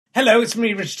Hello, it's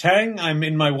me, Richard Herring. I'm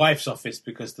in my wife's office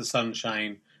because the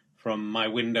sunshine from my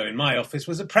window in my office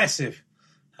was oppressive.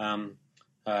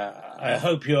 I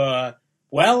hope you're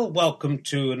well. Welcome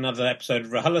to another episode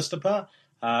of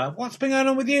RHLSTP. What's been going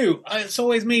on with you? It's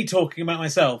always me talking about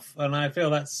myself, and I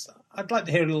feel I'd like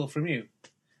to hear a little from you.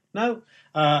 No?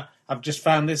 I've just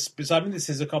found this beside me. This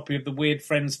is a copy of the Weird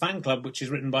Friends fan club, which is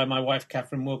written by my wife,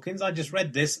 Catherine Wilkins. I just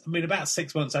read this, about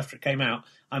 6 months after it came out.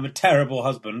 I'm a terrible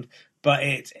husband, but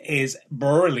it is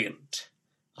brilliant.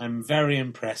 I'm very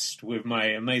impressed with my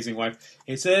amazing wife.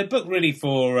 It's a book really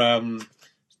for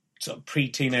sort of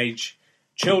pre-teenage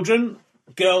children.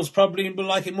 Girls probably will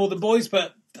like it more than boys,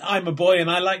 but I'm a boy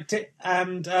and I liked it,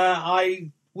 and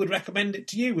I would recommend it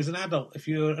to you as an adult. If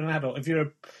you're an adult, if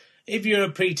you're a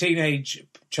pre-teenage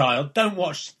child, don't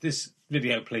watch this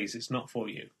video, please. It's not for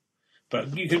you.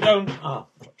 But you can go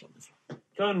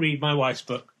and read my wife's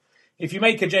book. If you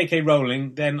make a J.K.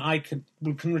 Rowling, then I can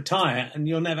retire and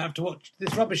you'll never have to watch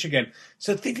this rubbish again.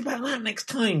 So think about that next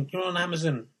time you're on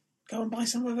Amazon. Go and buy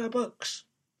some of her books.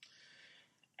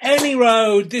 Any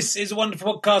road, this is a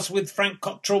wonderful podcast with Frank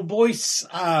Cottrell-Boyce,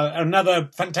 another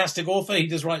fantastic author. He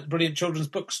does write brilliant children's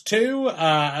books too,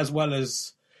 as well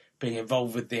as being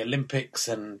involved with the Olympics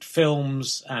and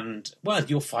films. And, well,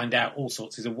 you'll find out all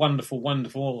sorts. He's a wonderful,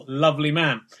 wonderful, lovely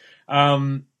man.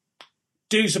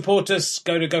 Do support us.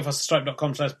 Go to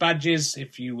gofasterstripe.com/badges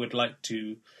if you would like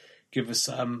to give us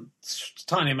a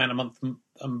tiny amount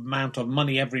of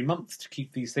money every month to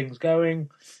keep these things going.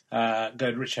 Go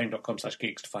to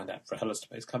richchain.com/geeks to find out if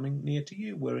RHLSTP is coming near to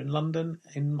you. We're in London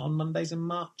on Mondays in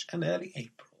March and early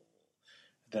April.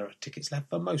 There are tickets left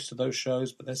for most of those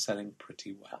shows, but they're selling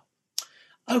pretty well.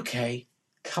 Okay,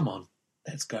 come on.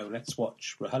 Let's go. Let's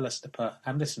watch RHLSTP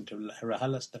and listen to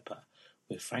RHLSTP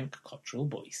with Frank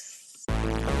Cottrell-Boyce.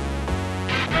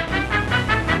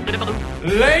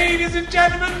 Ladies and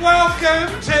gentlemen,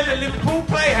 welcome to the Liverpool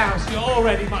Playhouse. You're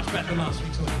already much better than last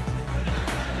week's one.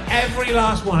 Every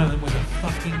last one of them was a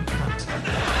fucking cunt.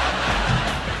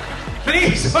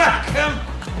 Please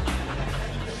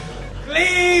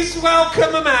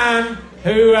welcome a man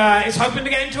who is hoping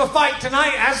to get into a fight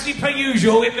tonight, as per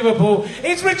usual in Liverpool.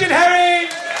 It's Richard Herring!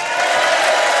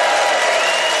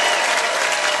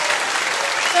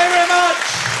 Thank you very much.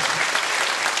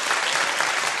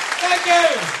 Thank you.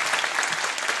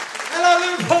 Hello,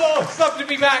 Liverpool. It's lovely to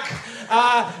be back.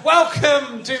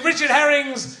 Welcome to Richard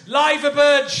Herring's Live a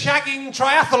Bird Shagging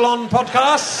Triathlon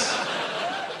podcast.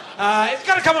 It's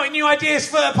got to come up with new ideas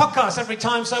for podcasts every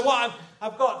time. So what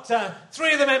I've got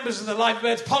three of the members of the Live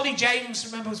Birds. Polly James,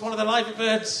 remember, was one of the Live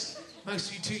Birds. Most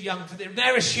of you too young for the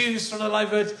Nera Shoes from the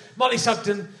Live Birds. Molly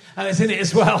Sugden is in it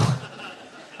as well.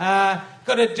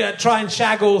 Got to try and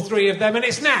shag all three of them, and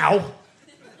it's now.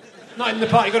 Not in the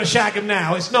party, you've got to shag them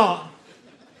now. It's not.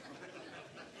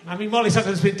 I mean, Molly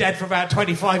Sugden's been dead for about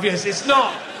 25 years. It's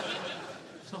not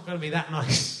going to be that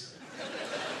nice.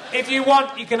 If you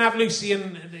want, you can have Lucy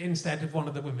instead of one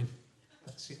of the women.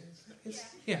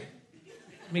 Yeah.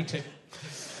 Me too.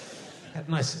 Had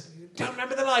nice. Don't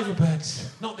remember the Live Birds.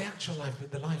 Not the actual Live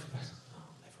Birds, the Live Birds. Oh,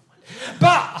 never mind.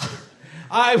 But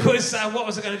I was. What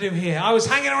was I going to do here? I was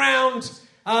hanging around.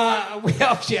 I'm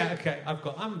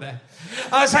there.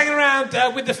 I was hanging around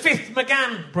with the fifth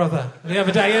McGann brother the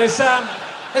other day. There's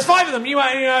five of them. You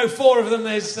might know four of them.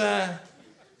 There's the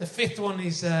fifth one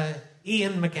is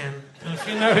Ian McGann. If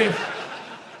you know him.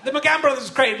 The McGann brothers was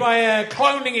created by a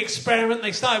cloning experiment.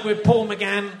 They started with Paul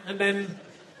McGann, and then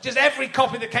just every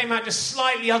copy that came out just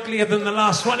slightly uglier than the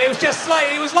last one. It was just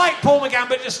it was like Paul McGann,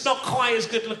 but just not quite as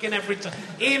good looking every time.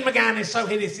 Ian McGann is so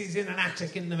hideous, he's in an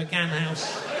attic in the McGann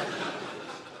house.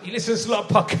 He listens to a lot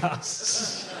of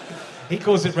podcasts. He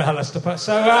calls it RHLSTP.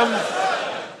 So,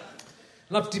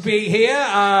 love to be here.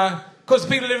 Of course, the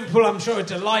people of Liverpool, I'm sure, are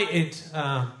delighted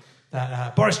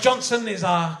that Boris Johnson is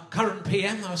our current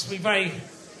PM. I must be very,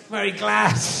 very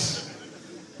glad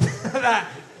that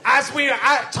as we are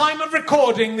at time of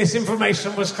recording, this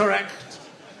information was correct.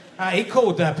 He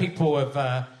called people of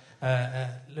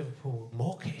Liverpool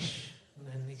mawkish,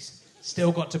 and he's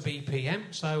still got to be PM.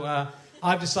 So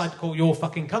I've decided to call you all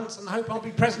fucking cunts, and I hope I'll be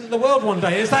president of the world one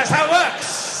day. That's how it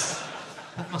works.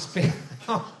 That must be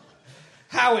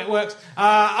how it works.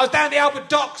 I was down at the Albert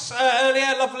Docks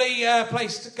earlier. Lovely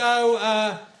place to go.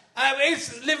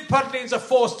 Liverpudlians are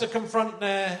forced to confront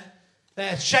their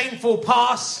shameful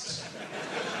past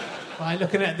by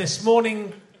looking at this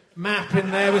morning map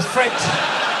in there with Fred,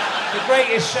 the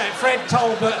greatest Fred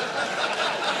Talbot.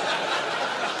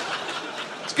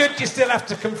 It's good you still have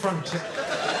to confront it.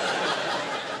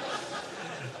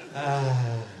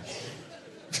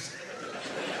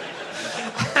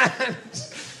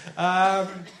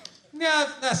 Yeah,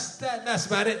 that's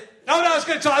about it. Oh, no, I was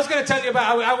going to tell you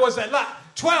about. I was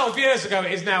 12 years ago.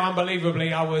 It is now,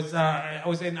 unbelievably.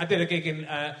 I did a gig in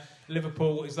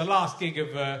Liverpool. It was the last gig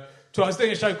of. I was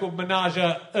doing a show called Menage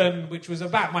a Un, which was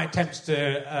about my attempts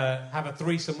to have a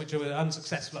threesome, which was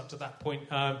unsuccessful up to that point.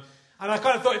 And I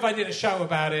kind of thought if I did a show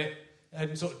about it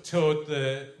and sort of toured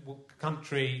the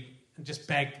country and just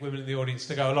begged women in the audience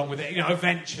to go along with it,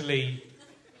 eventually,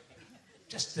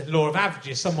 just the law of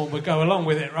averages, someone would go along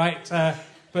with it, right?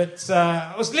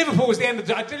 Liverpool was the end of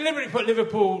the... I deliberately put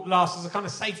Liverpool last as a kind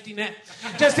of safety net,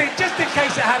 just in case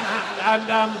it hadn't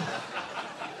happened.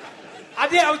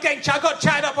 I got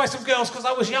chatted up by some girls because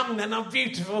I was young then, I'm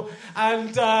beautiful,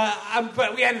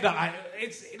 but we ended up...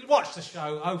 watch the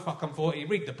show, oh fuck, I'm 40,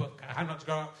 read the book, How Not to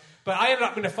Grow Up. But I ended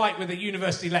up in a fight with a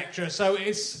university lecturer, so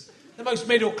it's the most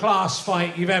middle-class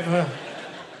fight you've ever...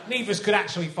 Neither of us could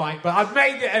actually fight, but I've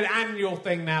made it an annual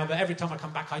thing now that every time I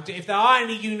come back, I do. If there are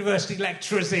any university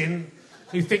lecturers in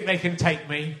who think they can take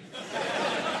me,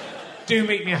 do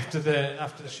meet me after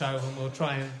the show, and we'll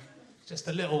try and just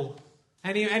a little.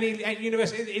 Any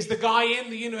university is the guy in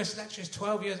the university lecturer is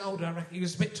 12 years older. I reckon he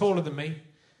was a bit taller than me.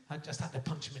 I just had to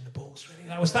punch him in the balls. Really,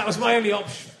 that was my only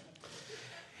option.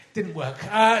 Didn't work.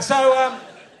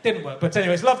 Didn't work. But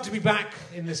anyway, it's lovely to be back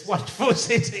in this wonderful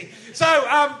city. So,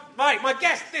 right, my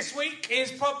guest this week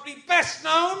is probably best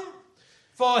known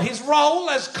for his role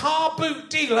as car boot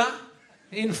dealer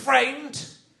in Framed.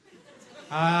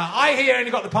 I hear he only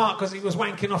got the part because he was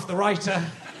wanking off the writer.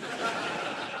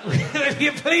 Will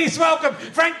you please welcome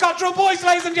Frank Cottrell-Boyce,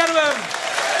 ladies and gentlemen.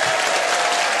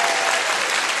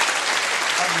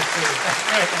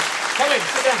 Come in,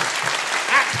 sit down.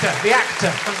 The actor,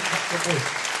 Frank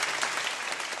Cottrell-Boyce.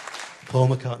 Paul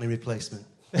McCartney replacement.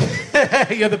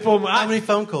 You're the Paul McCartney. How many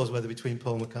phone calls were there between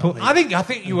Paul McCartney? I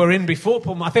think you were in before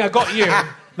Paul. I think I got you. And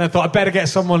I thought I better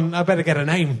get a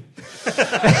name.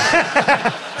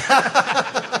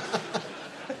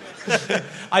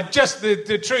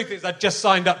 The truth is I just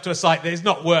signed up to a site that is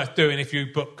not worth doing if you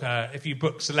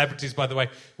book celebrities, by the way,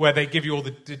 where they give you all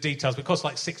the details. It costs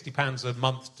like £60 a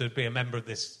month to be a member of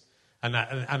this. And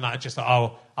I just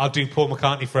thought, I'll do Paul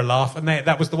McCartney for a laugh. And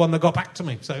that was the one that got back to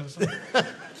me. So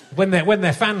when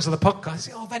they're fans of the podcast, I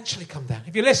say, eventually come down.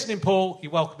 If you're listening, Paul,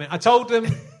 you're welcome. I told them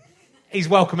he's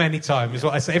welcome any time, is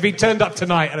what I say. If he turned up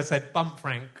tonight and I said, bump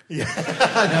Frank, he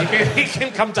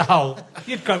can come to Hull.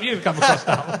 You'd come across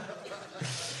to Hull.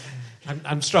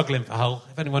 I'm struggling for Hull.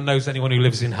 If anyone knows anyone who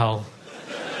lives in Hull,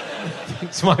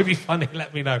 it might be funny,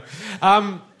 let me know.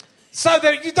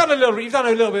 You've done a little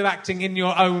bit of acting in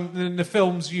the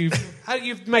films. You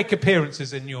make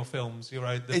appearances in your films.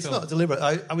 It's not deliberate.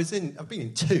 I've been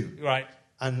in two. Right.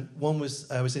 And one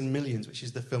was I was in Millions, which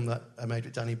is the film that I made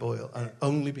with Danny Boyle, and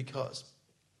only because,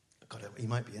 God, he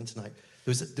might be in tonight.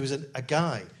 There was a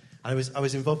guy, and I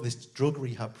was involved in this drug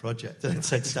rehab project, and I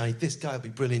said to Danny, "This guy will be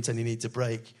brilliant, and he needs a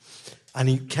break." And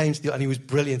he came to and he was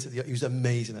brilliant he was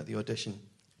amazing at the audition.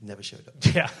 Never showed up.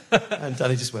 Yeah. And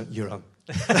Danny just went, "You're on."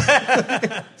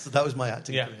 So that was my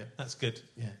acting career. Yeah, that's good.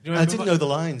 Yeah. I didn't know the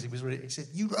lines. He said,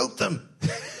 "You wrote them."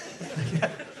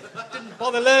 Didn't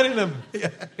bother learning them. Yeah.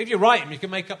 If you write them, you can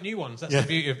make up new ones. That's the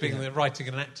beauty of being writing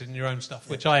and acting in your own stuff,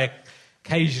 which I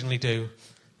occasionally do.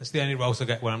 That's the only roles I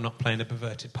get where I'm not playing a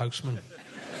perverted postman.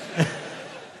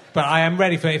 But I am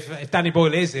ready for if Danny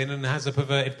Boyle is in and has a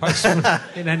perverted postman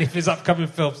in any of his upcoming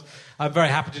films, I'm very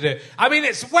happy to do it. I mean,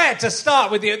 it's where to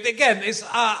start with you. Again, it's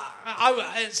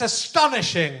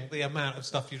astonishing the amount of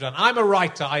stuff you've done. I'm a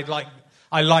writer. I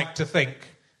like to think,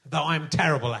 though I'm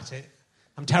terrible at it.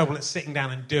 I'm terrible at sitting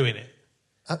down and doing it.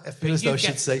 I feel as though I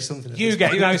should say something.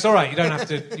 It's all right. You don't have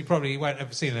to. You probably won't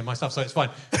ever see any of my stuff, so it's fine.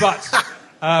 But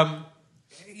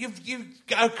you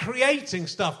are creating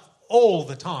stuff all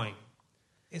the time.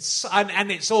 It's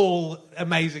all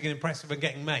amazing and impressive and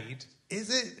getting made. Is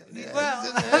it?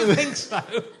 Well, I think so.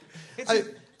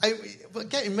 But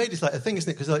getting made is like a thing,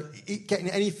 isn't it? Because getting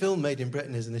any film made in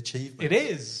Britain is an achievement. It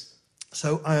is.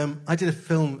 So I did a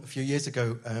film a few years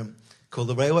ago called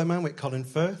The Railway Man with Colin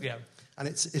Firth. Yeah. And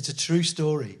it's a true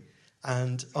story.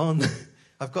 And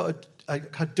I've got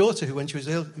a daughter who, when she was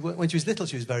little,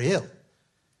 she was very ill,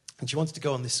 and she wanted to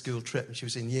go on this school trip, and she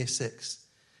was in year 6.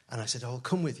 And I said, "I'll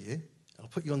come with you. I'll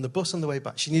put you on the bus on the way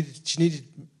back." She needed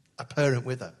a parent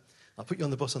with her. "I'll put you on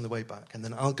the bus on the way back, and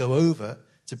then I'll go over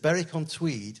to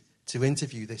Berwick-on-Tweed to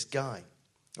interview this guy."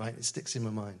 Right? It sticks in my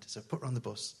mind. So I put her on the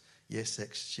bus, year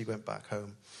 6. She went back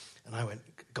home, and I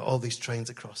got all these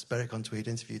trains across Berwick-on-Tweed,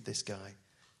 interviewed this guy,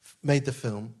 made the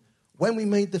film. When we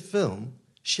made the film,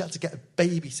 she had to get a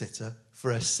babysitter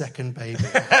for her second baby.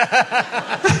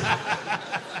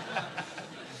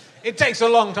 It takes a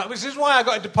long time, which is why I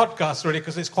got into podcasts, really,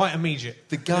 because it's quite immediate.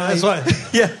 The guy,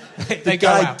 yeah, the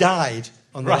guy died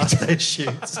on the last day of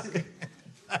shoots.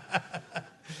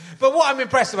 But what I'm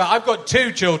impressed about, I've got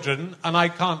 2 children, and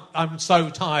I'm so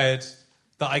tired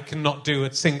that I cannot do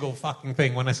a single fucking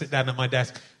thing when I sit down at my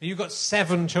desk. And you've got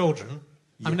 7 children.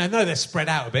 Yeah. I mean, I know they're spread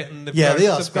out a bit, and they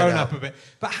are grown up a bit.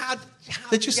 But how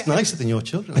they're just nicer than your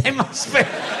children. They must be.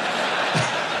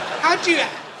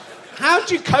 How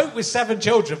do you cope with 7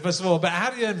 children, first of all? But how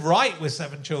do you then write with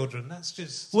 7 children? That's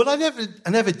just... Well, I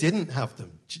never didn't have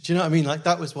them. Do you know what I mean? Like,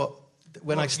 that was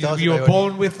when I started... You were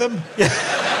born with them? Yeah.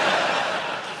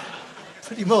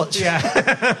 Pretty much.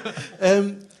 Yeah.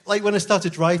 Like, when I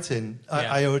started writing,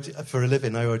 I already, for a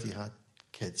living, I already had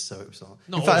kids, so it was all...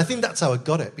 In fact, I think that's how I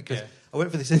got it, because I went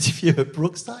for this interview at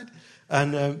Brookside,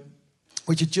 and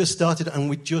which had just started, and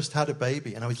we just had a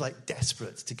baby, and I was, like,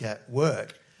 desperate to get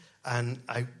work. And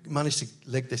I managed to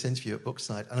leg this interview at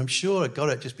Brookside, and I'm sure I got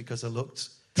it just because I looked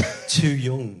too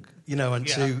young, and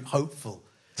too hopeful.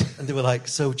 And they were like,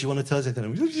 "So, do you want to tell us anything?" I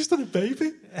was like, "You just had a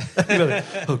baby?" Like,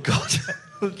 oh, God.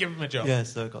 Give him a job. Yeah,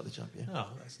 so I got the job, yeah. Oh,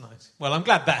 that's nice. Well, I'm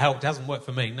glad that helped. It hasn't worked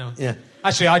for me, no. Yeah.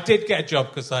 Actually, I did get a job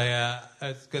because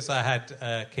I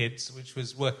had kids, which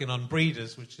was working on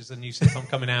Breeders, which is a new sitcom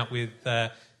coming out with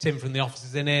Tim from The Office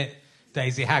is in it,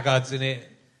 Daisy Haggard's in it.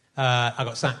 I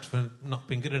got sacked for not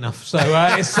being good enough, so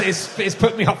it's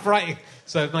put me off writing.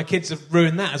 So my kids have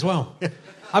ruined that as well.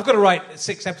 I've got to write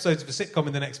 6 episodes of a sitcom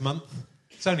in the next month.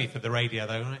 It's only for the radio,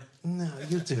 though, right? No,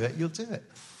 you'll do it. It'll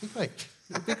be great.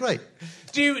 It'll be great.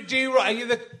 Do you write? Are you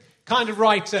the kind of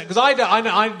writer? Because I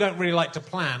don't really like to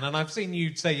plan, and I've seen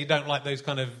you say you don't like those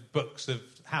kind of books of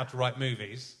how to write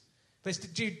movies. But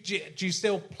do you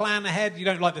still plan ahead? You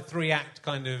don't like the 3-act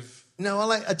kind of... No,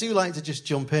 I do like to just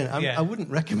jump in. I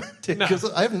wouldn't recommend it, No. because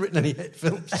I haven't written any hit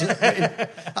films. Do you know what I mean?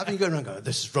 I've been going around going,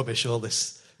 this is rubbish, all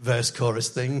this verse-chorus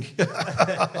thing.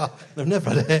 I've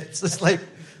never had a hit. It's like,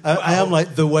 I am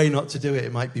like, the way not to do it,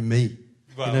 it might be me.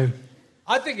 Well,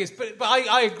 I think it's... But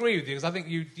I agree with you, because I think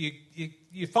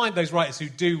you find those writers who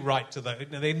do write to the...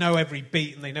 They know every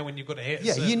beat, and they know when you've got to hit.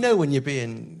 Yeah, you know when you're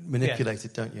being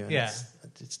manipulated, don't you? And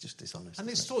it's just dishonest. And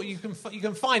it's sort of, you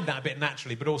can find that a bit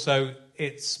naturally, but also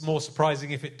it's more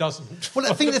surprising if it doesn't.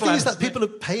 Well, I think the thing is that people are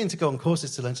paying to go on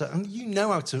courses to learn, and you know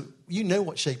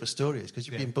what shape a story is because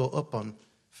you've been brought up on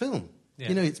film.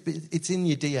 Yeah. It's in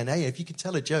your DNA. If you can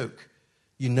tell a joke,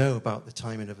 you know about the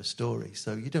timing of a story,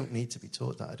 so you don't need to be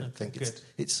taught that. I don't think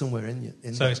it's somewhere in you.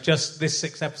 So it's just this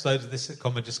 6 episodes of this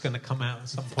sitcom are just going to come out at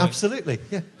some point. Absolutely,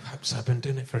 yeah. I hope so. I've been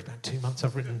doing it for about 2 months.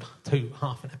 I've written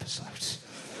half an episode.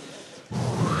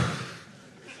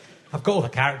 I've got all the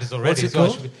characters already. What's it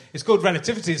called? It's called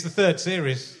Relativity. It's the 3rd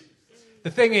series.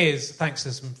 The thing is, thanks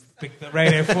to some big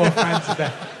Radio 4 fans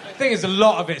there, the thing is, a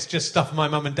lot of it's just stuff my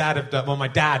mum and dad have done. Well, my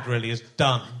dad really has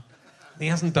done. He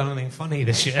hasn't done anything funny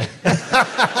this year.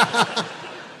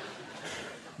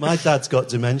 My dad's got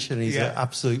dementia, and he's an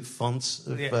absolute font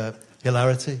of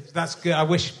hilarity. That's good. I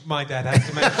wish my dad had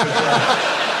dementia as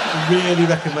well. Really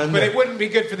recommend But it. it wouldn't be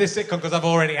good for this sitcom because I've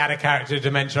already had a character with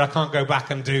dementia. I can't go back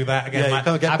and do that again. Yeah, you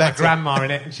can't get I had better. my grandma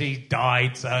in it and she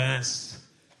died, so that's...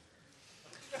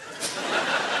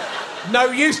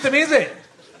 No use to me, is it?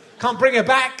 Can't bring her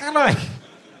back, can I?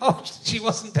 Oh, she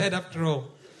wasn't dead after all.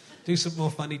 Do some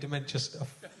more funny dementia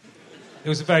stuff. It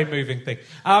was a very moving thing.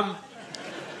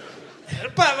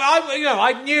 But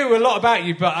I knew a lot about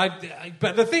you. But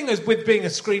the thing is, with being a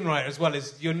screenwriter as well,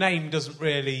 is your name doesn't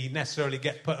really necessarily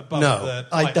get put above the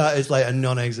title. That is like a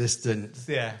non-existent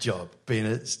job. Being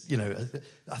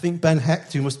I think Ben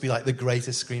Hecht, who must be like the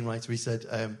greatest screenwriter, he said,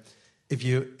 if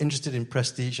you're interested in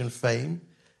prestige and fame,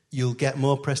 you'll get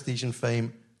more prestige and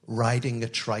fame riding a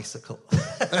tricycle.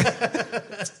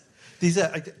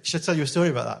 Should I tell you a story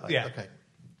about that? Okay.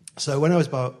 So when I was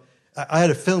I had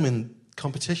a film in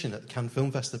competition at the Cannes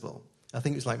Film Festival. I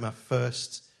think it was like my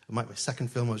second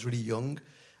film. I was really young,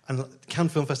 and the Cannes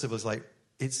Film Festival is like,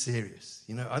 it's serious,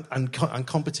 and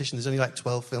competition. There's only like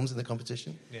 12 films in the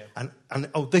competition, and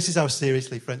this is how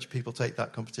seriously French people take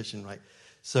that competition, right?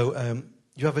 So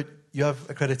you have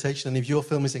accreditation, and if your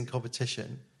film is in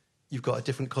competition, you've got a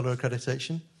different colour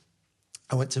accreditation.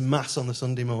 I went to mass on the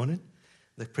Sunday morning.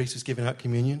 The priest was giving out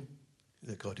communion.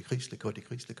 Le corps de Christ, le corps de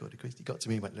Christ, le corps de Christ. He got to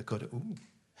me and went, le corps de... Ooh.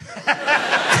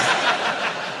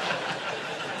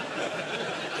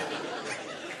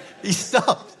 He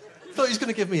stopped. Thought he was going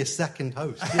to give me a second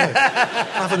host.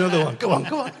 Have another one. Go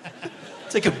on.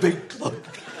 Take a big plug.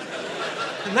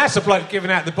 And that's a bloke giving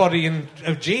out the body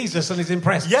of Jesus, and he's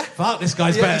impressed. Yeah. Fuck, this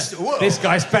guy's better. This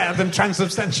guy's better than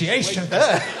transubstantiation.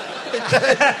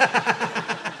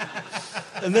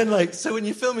 And then, like, so when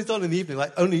your film is on in the evening,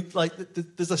 like, only, like,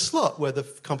 there's a slot where the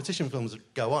competition films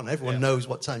go on. Everyone knows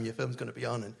what time your film's going to be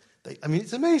on. And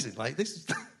it's amazing. Like,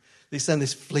 they send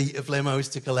this fleet of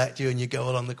limos to collect you, and you go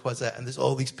along the Croisette, and there's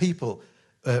all these people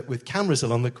with cameras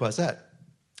along the Croisette.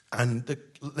 And the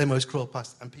limos crawl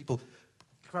past, and people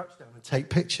crouch down and take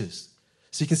pictures.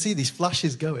 So you can see these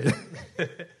flashes going. And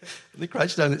they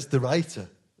crouch down, it's the writer.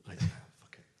 Like, oh,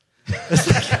 fuck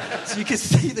it. So you can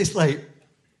see this, like,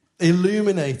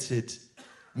 illuminated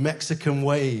Mexican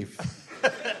wave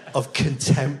of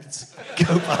contempt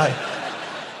go by.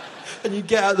 And you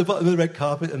get out the bottom of the red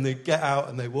carpet, and they get out,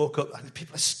 and they walk up, and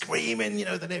people are screaming, you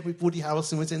know, the name of Woody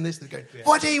Harrelson was in this. They're going,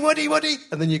 Woody, Woody, Woody.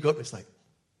 And then you go up, it's like...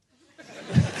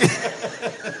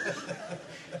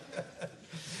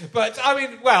 But I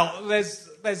mean, well, there's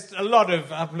a lot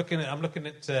of. I'm looking at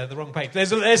the wrong page.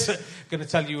 There's going to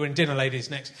tell you we're in dinner,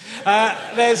 ladies. Next,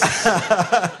 there's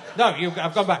no.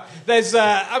 I've gone back. There's.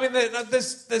 I mean,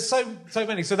 there's so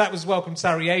many. So that was Welcome to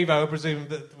Sarajevo, I presume.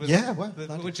 That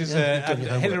was, which is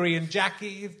Hillary and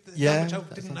Jackie. Which I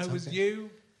didn't know was you.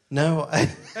 No.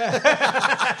 And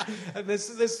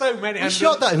there's so many. We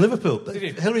shot that in Liverpool.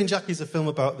 Hillary and Jackie is a film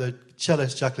about the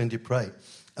cellist Jacqueline Dupre,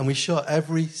 and we shot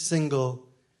every single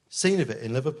scene of it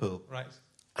in Liverpool. Right.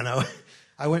 And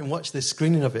I went and watched this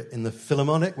screening of it in the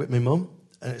Philharmonic with my mum,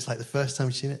 and it's like the first time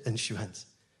she'd seen it, and she went,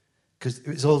 because it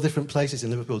was all different places in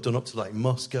Liverpool, done up to like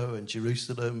Moscow and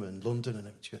Jerusalem and London and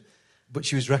everything. But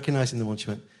she was recognising the one. She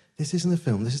went, "This isn't a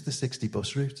film. This is the 60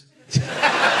 bus route."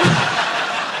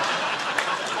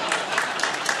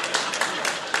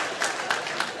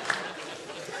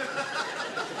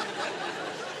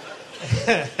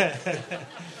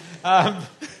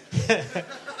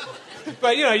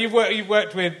 But you know, you've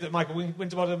worked with Michael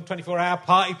Winterbottom, 24 Hour,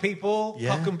 Party People,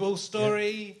 Cock and Bull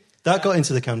Story. Yeah. That got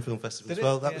into the Cannes Film Festival as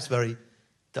well.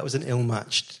 That was an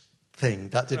ill-matched thing.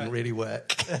 That didn't really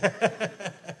work.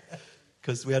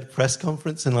 Because we had a press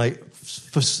conference, and like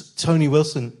for Tony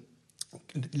Wilson,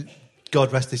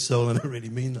 God rest his soul, and I really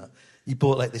mean that, he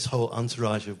brought like this whole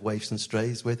entourage of waifs and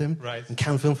strays with him. Right. And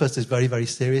Cannes Film Fest is very, very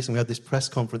serious, and we had this press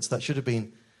conference that should have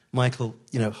been Michael,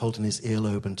 you know, holding his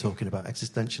earlobe and talking about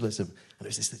existentialism. And it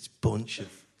was this bunch of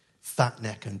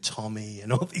Fatneck and Tommy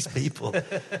and all these people.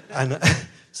 And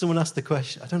someone asked the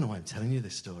question, I don't know why I'm telling you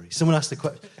this story. Someone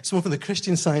from the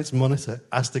Christian Science Monitor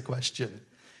asked a question.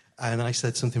 And I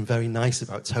said something very nice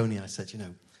about Tony. I said, you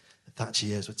know, the Thatcher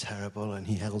years were terrible, and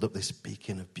he held up this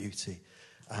beacon of beauty.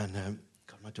 And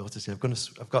God, my daughter's here. I've got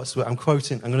to swear. I'm going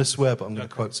to swear, but I'm going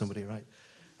to quote somebody, right?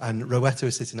 And Rowetta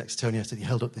was sitting next to Tony. I said, he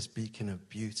held up this beacon of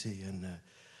beauty, and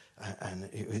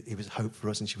it was hope for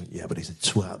us. And she went, yeah, but he's a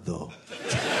twat, though.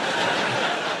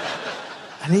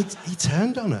 And he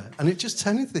turned on her, and it just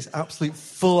turned into this absolute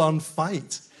full-on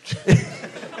fight.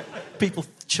 People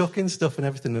chucking stuff and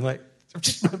everything. And like, I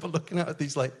just remember looking at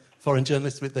these like foreign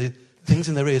journalists with their things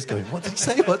in their ears going, what did he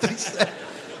say? What did he say?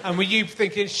 And were you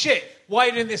thinking, shit, why are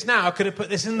you doing this now? I could have put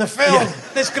this in the film. Yeah.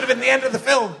 This could have been the end of the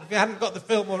film if you hadn't got the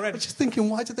film already. I was just thinking,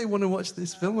 why did they want to watch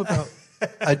this film about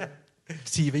a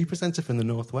TV presenter from the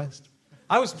Northwest?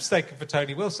 I was mistaken for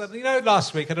Tony Wilson. You know,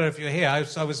 last week, I don't know if you were here, I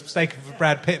was mistaken for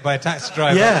Brad Pitt by a taxi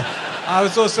driver. Yeah. I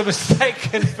was also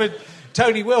mistaken for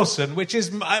Tony Wilson, which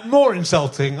is more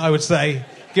insulting, I would say,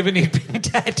 given he'd been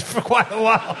dead for quite a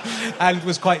while and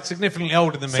was quite significantly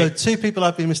older than me. So two people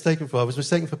I've been mistaken for. I was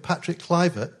mistaken for Patrick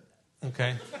Kluivert.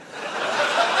 Okay.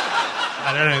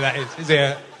 I don't know who that is. Is he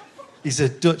a... He's a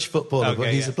Dutch footballer, but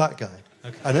he's a black guy.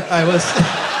 Okay. And I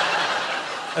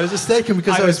was mistaken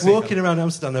because I was walking around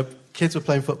Amsterdam, the kids were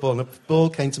playing football, and a ball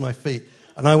came to my feet,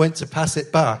 and I went to pass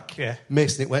it back,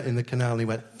 missed, and it went in the canal, and he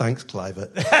went, thanks,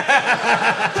 Kluivert.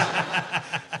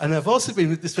 And I've also been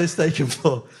mistaken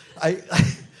for... I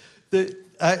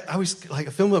was like,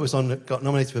 a film that was on that got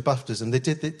nominated for BAFTAs, and they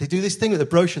do this thing with the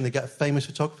brochure, and they get a famous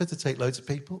photographer to take loads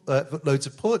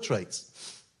of portraits.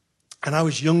 And I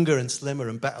was younger and slimmer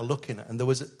and better looking, and there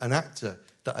was an actor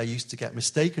that I used to get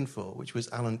mistaken for, which was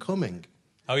Alan Cumming.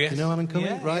 Oh, yes. You know Alan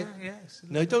Cumming, right? Yeah.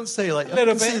 No, don't say it like that. A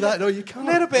little bit. See that? No, you can't.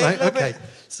 A little bit. Right? Okay.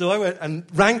 So I went, and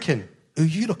Rankin, who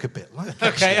you look a bit like.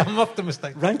 Okay, I'm off the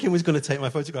mistake. Rankin was going to take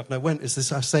my photograph, and I went. I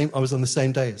was on the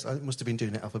same day as I must have been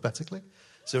doing it alphabetically.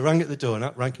 So I rang at the door,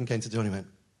 and Rankin came to the door, and he went,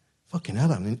 "Fucking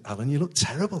hell, Alan, you look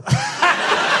terrible."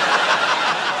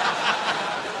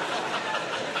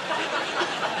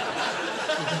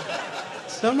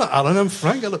 So I'm not Alan, I'm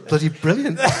Frank. I look bloody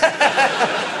brilliant. Having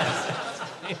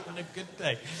a good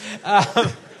day.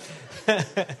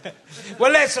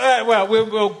 Well,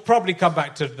 we'll probably come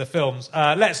back to the films.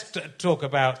 Let's talk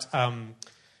about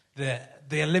the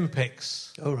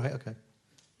Olympics. Oh, right, okay.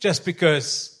 Just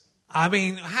because I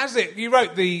mean, has it? You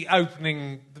wrote the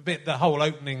whole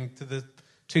opening to the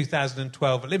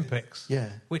 2012 Olympics. Yeah.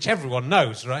 Which everyone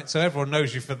knows, right? So everyone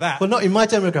knows you for that. Well, not in my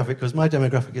demographic, because my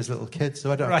demographic is little kids,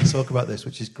 so I don't have to talk about this,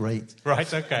 which is great.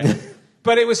 Right, okay.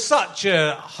 But it was such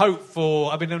a hopeful,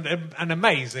 I mean, an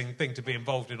amazing thing to be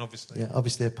involved in, obviously. Yeah,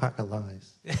 obviously a pack of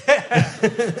lies.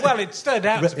 Well, it turned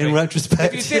out to be. In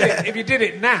retrospect, if you did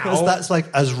it now... Because that's like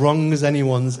as wrong as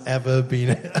anyone's ever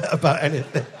been about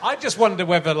anything. I just wonder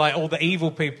whether like all the evil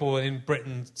people in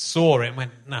Britain saw it and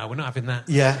went, no, we're not having that.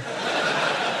 Yeah.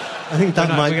 I think that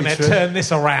might be true. We're going to turn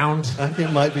this around. I think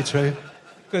it might be true.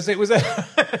 Because it was a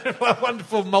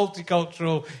wonderful,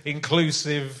 multicultural,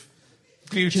 inclusive...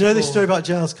 Beautiful. Do you know this story about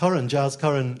Giles Corran? Giles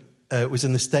Corran was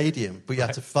in the stadium, but he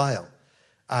had to file.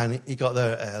 And he got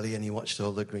there early and he watched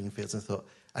all the green fields and thought...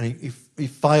 And he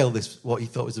filed this, what he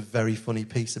thought was a very funny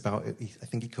piece about it. I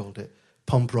think he called it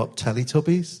Pomp Rock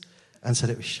Teletubbies and said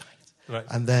it was shite. Right.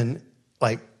 And then,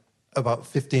 like, about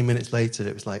 15 minutes later,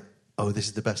 it was like, oh, this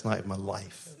is the best night of my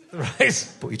life.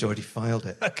 Right. But he'd already filed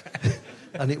it. Okay.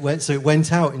 And it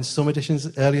went out in some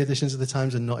editions, early editions of the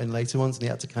Times and not in later ones. And he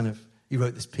had to kind of... He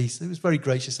wrote this piece. It was very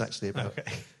gracious, actually, about,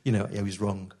 he was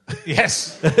wrong.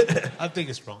 Yes. I think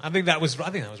it's wrong. I think that was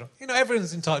wrong. You know,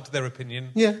 everyone's entitled to their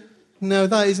opinion. Yeah. No,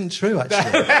 that isn't true,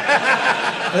 actually.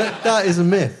 That is a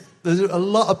myth. There's a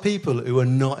lot of people who are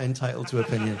not entitled to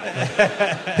opinion.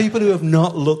 People who have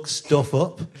not looked stuff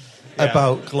up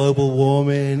about global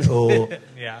warming or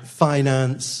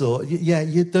finance or...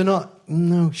 they're not...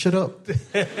 No, shut up.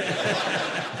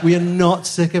 We are not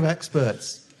sick of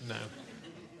experts. No.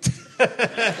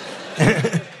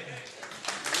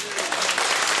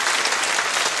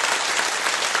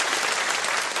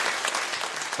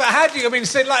 But how do you, I mean,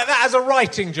 say like that as a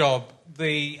writing job,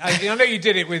 I know you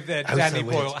did it with Danny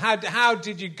Boyle. How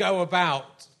did you go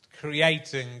about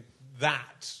creating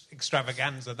that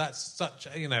extravaganza? That's such,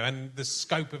 and the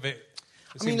scope of it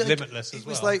seems limitless as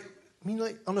well. It was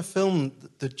like on a film,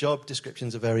 the job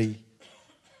descriptions are very...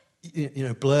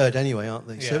 blurred anyway, aren't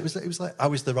they? Yeah. So it was like I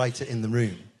was the writer in the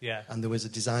room, and there was a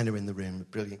designer in the room, a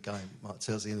brilliant guy, Mark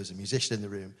Tilsley, and there was a musician in the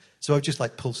room. So I would just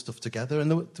like pull stuff together,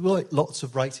 and there were like lots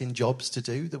of writing jobs to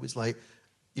do. There was like,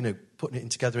 putting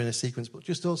it together in a sequence, but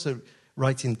just also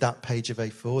writing that page of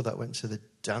A4 that went to the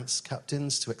dance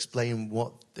captains to explain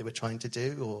what they were trying to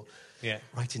do, or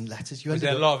writing letters. Was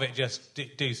there a lot of it just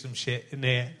do some shit in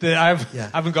here? I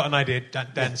haven't got an idea.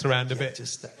 Dance around a bit.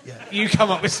 Just You come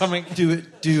up with something.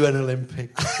 Do an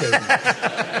Olympic thing.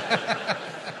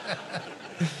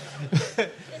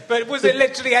 But was it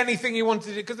literally anything you wanted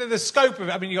to do? Because of the scope of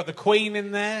it. I mean, you got the Queen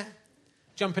in there,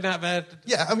 jumping out there.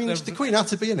 Yeah, I mean, the Queen had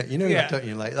to be in it. You know that, don't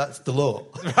you? Like, that's the law.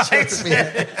 Right.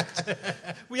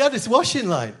 We had this washing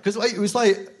line, because it was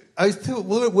like... I thought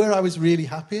where I was really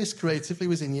happiest creatively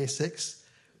was in Year 6,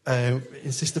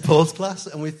 in Sister Paul's class,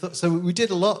 and we did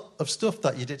a lot of stuff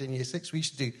that you did in Year 6. We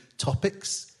used to do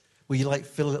topics where you like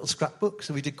fill a little scrapbook,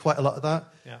 so we did quite a lot of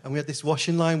that. Yeah. And we had this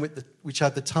washing line which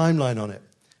had the timeline on it,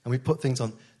 and we put things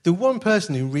on. The one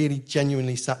person who really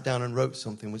genuinely sat down and wrote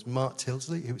something was Mark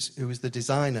Tilsley, who was the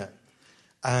designer,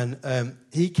 and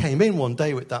he came in one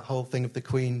day with that whole thing of the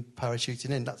Queen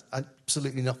parachuting in. That's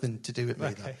absolutely nothing to do with me.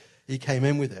 Okay. He came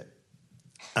in with it,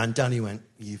 and Danny went,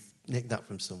 "You've nicked that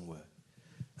from somewhere.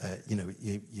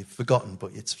 You've forgotten,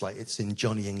 but it's in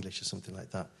Johnny English or something like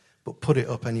that. But put it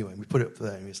up anyway." And we put it up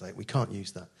there, and he was like, "We can't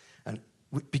use that." And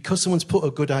because someone's put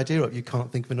a good idea up, you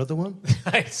can't think of another one.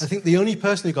 Nice. I think the only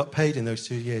person who got paid in those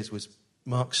 2 years was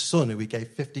Mark's son, who we gave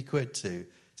 50 quid to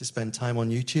spend time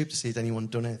on YouTube to see if anyone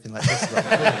done anything like this.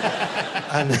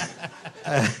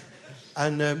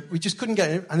 And we just couldn't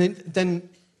get it. And then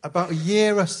about a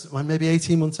year, or maybe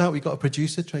 18 months out, we got a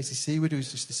producer, Tracy Seaward,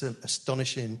 who's just this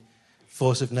astonishing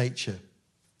force of nature.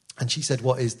 And she said,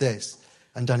 "What is this?"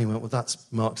 And Danny went, "Well, that's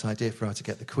Mark's idea for how to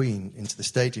get the Queen into the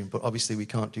stadium, but obviously we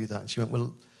can't do that." And she went,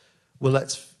 well,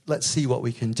 let's see what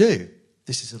we can do.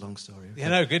 This is a long story. Yeah,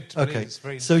 no, good. Okay,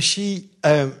 so she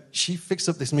fixed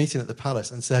up this meeting at the palace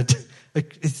and said,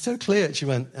 "It's so clear." She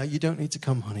went, "You don't need to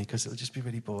come, honey, because it'll just be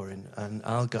really boring, and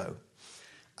I'll go.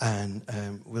 And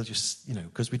we'll just,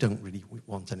 because we don't really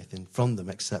want anything from them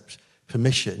except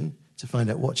permission to find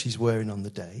out what she's wearing on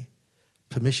the day,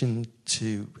 permission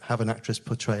to have an actress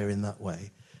portray her in that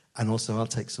way, and also I'll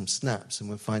take some snaps and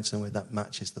we'll find somewhere that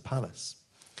matches the palace."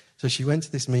 So she went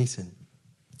to this meeting,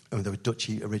 and there were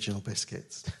Dutchy original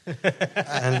biscuits.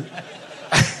 And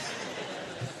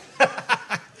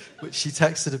which she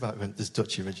texted about, went, "There's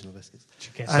Dutchy original biscuits." She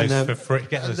gets those for free.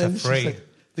 Get those for free. Like,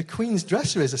 the Queen's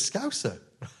dresser is a Scouser.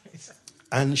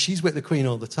 And she's with the Queen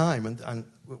all the time, and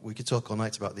we could talk all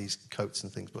night about these coats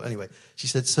and things. But anyway, she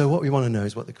said, so what we want to know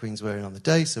is what the Queen's wearing on the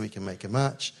day so we can make a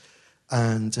match.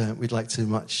 And we'd like to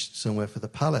match somewhere for the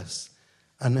palace.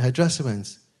 And her dresser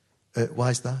went, why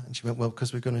is that? And she went, well,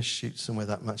 because we're going to shoot somewhere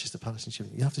that matches the palace. And she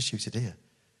went, you have to shoot it here.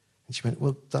 And she went,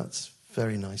 well, that's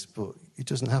very nice, but it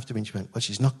doesn't have to be. And she went, well,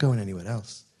 she's not going anywhere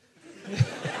else.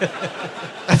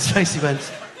 And Tracy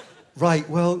went, right,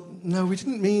 well, no, we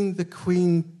didn't mean the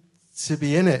Queen to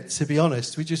be in it, to be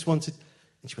honest. We just wanted...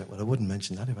 And she went, well, I wouldn't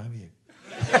mention that if I were you.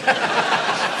 She's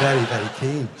very, very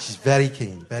keen. She's very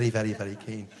keen. Very, very, very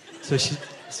keen. So she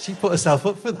put herself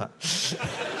up for that.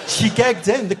 She gagged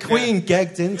in. The Queen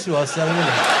gagged into our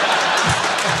ceremony.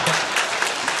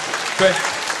 But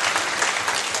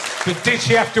did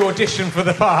she have to audition for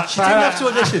the part? She didn't have to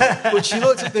audition, but she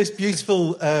looked at this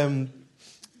beautiful,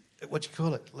 what do you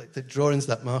call it? Like the drawings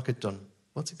that Mark had done.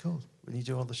 What's it called? When you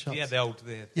do all the shots? Yeah, the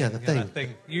thing. That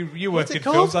thing. You work What's it in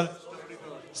called? films.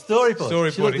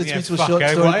 Storyboard. She looked at this beautiful short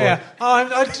storyboard. Well, yeah.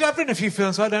 I've written a few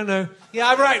films, so I don't know. Yeah,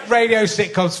 I write radio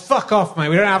sitcoms. Fuck off, mate.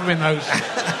 We don't have them in those.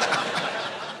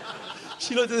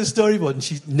 She looked at the storyboard and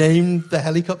she named the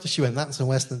helicopter. She went, that's a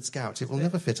Western Scout. It will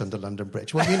never fit under London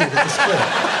Bridge. What do you need at the script?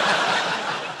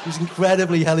 It was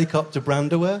incredibly helicopter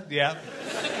brand aware. Yeah.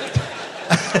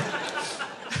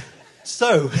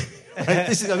 So, right,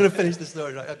 I'm going to finish the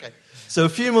story, right? Okay. So a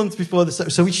few months before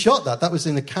so we shot that. That was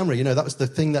in the camera. You know, that was the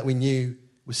thing that we knew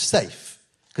was safe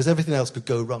because everything else could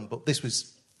go wrong. But this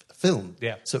was a film,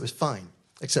 so it was fine,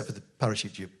 except for the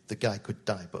parachute. The guy could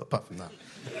die, but apart from that,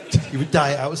 he would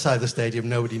die outside the stadium.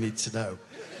 Nobody needs to know.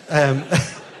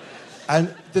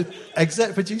 And the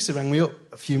exec producer rang me up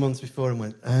a few months before and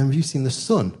went, "Have you seen the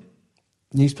Sun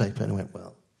newspaper?" And I went,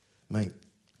 "Well, mate,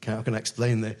 how can I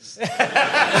explain this?"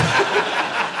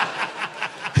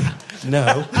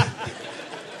 No.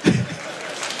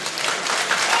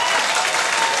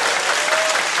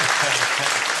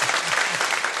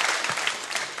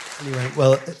 Anyway,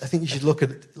 well, I think you should look at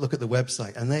the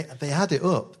website, and they had it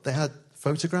up. They had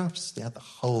photographs. They had the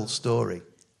whole story,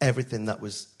 everything that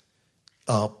was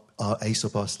our ace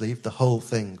up our sleeve. The whole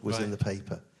thing was in the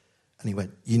paper. And he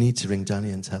went, "You need to ring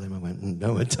Danny and tell him." I went,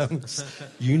 "No, I don't.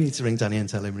 You need to ring Danny and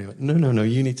tell him." And he went, No,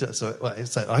 you need to. So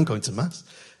it's like, I'm going to mass.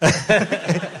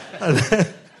 And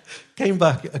came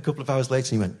back a couple of hours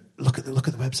later and he went, look at the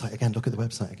website again, look at the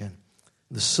website again.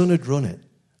 The Sun had run it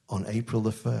on April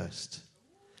the 1st.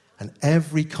 And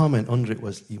every comment under it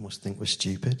was, "You must think we're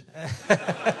stupid."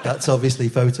 That's obviously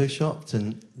photoshopped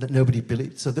and that nobody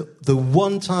believed. So the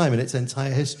one time in its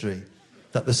entire history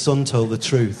that the Sun told the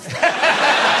truth.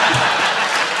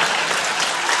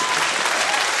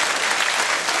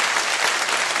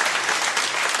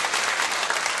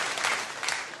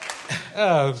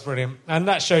 Oh, it was brilliant. And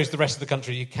that shows the rest of the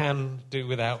country you can do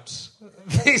without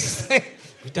these things.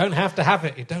 You don't have to have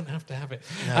it. You don't have to have it.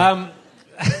 No.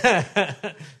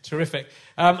 Terrific.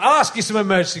 I'll ask you some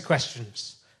emergency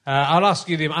questions. I'll ask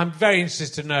you I'm very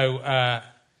interested to know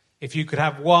if you could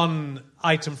have one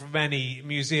item from any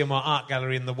museum or art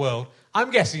gallery in the world. I'm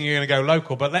guessing you're going to go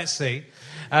local, but let's see.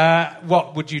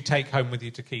 What would you take home with you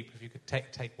to keep if you could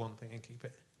take one thing and keep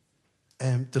it?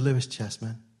 The Lewis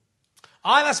chessmen.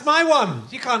 That's my one.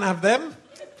 You can't have them.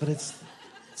 But it's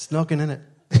noggin, isn't it?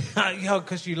 Yeah,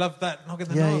 because you love that noggin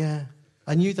the nog. Yeah.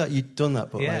 I knew that you'd done that,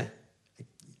 but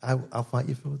I'll fight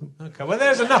you for them. Okay, well,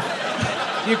 there's enough.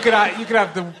 You could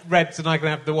have the reds and I can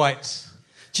have the whites.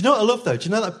 Do you know what I love, though? Do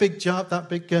you know that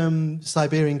big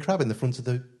Siberian crab in the front of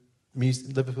the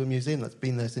Liverpool Museum that's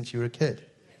been there since you were a kid?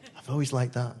 I've always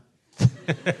liked that.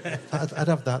 I'd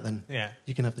have that then. Yeah.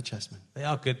 You can have the chessmen. They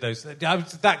are good, those.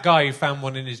 That guy who found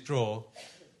one in his drawer.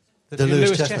 The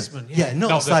Lewis chessmen. Yeah,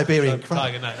 not a Siberian crab.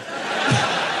 Tiger, no.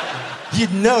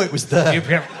 You'd know it was there.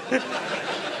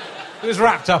 It was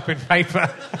wrapped up in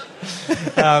paper.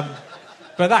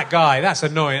 But that guy, that's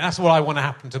annoying. That's what I want to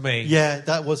happen to me. Yeah,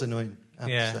 that was annoying, I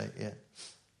have to say, yeah.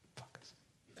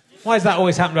 Why does that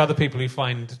always happen to other people who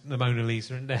find the Mona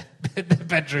Lisa in their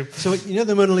bedroom? So, you know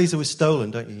the Mona Lisa was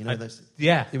stolen, don't you? You know this?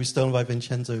 Yeah. It was stolen by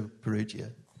Vincenzo Peruggia.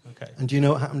 Okay. And do you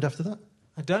know what happened after that?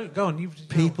 I don't. Go on.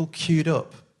 People queued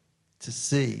up to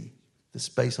see the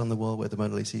space on the wall where the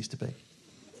Mona Lisa used to be.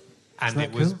 And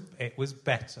it was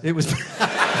better. It was.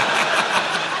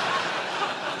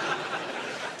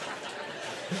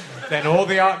 Then all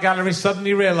the art galleries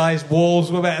suddenly realised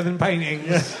walls were better than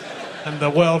paintings, and the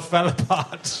world fell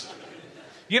apart.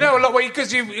 You know a lot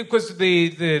because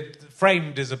the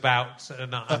Framed is about.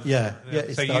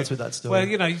 It starts with that story. Well,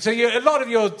 you know, a lot of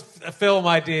your film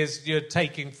ideas you're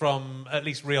taking from at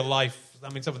least real life. I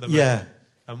mean, some of them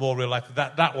are more real life.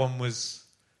 That one was.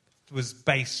 was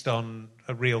based on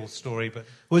a real story, but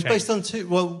Well, it was based on two.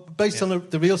 Well, based on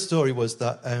the real story was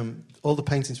that all the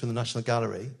paintings from the National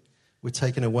Gallery were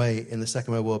taken away in the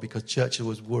Second World War because Churchill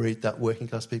was worried that working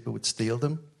class people would steal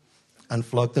them and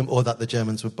flog them, or that the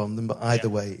Germans would bomb them. But either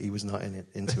way, he was not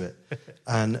into it.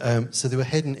 And so they were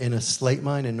hidden in a slate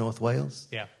mine in North Wales.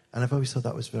 Yeah. And I've always thought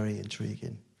that was very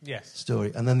intriguing. Yes.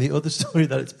 Story. And then the other story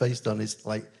that it's based on is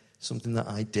like something that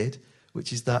I did,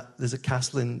 which is that there's a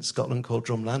castle in Scotland called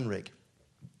Drumlanrig,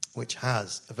 which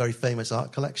has a very famous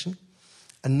art collection.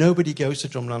 And nobody goes to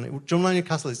Drumlanrig. Drumlanrig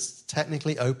Castle is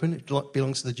technically open. It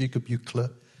belongs to the Duke of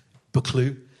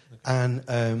Buccleuch.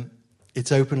 And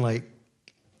it's open like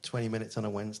 20 minutes on a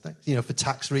Wednesday. You know, for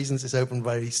tax reasons, it's open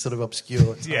very sort of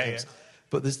obscure times. Yeah.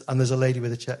 But there's a lady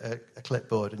with a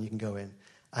clipboard, and you can go in.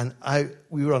 And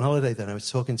we were on holiday then. I was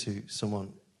talking to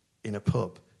someone in a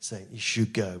pub saying, you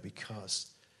should go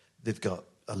because they've got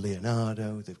a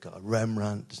Leonardo, they've got a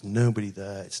Rembrandt, there's nobody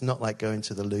there. It's not like going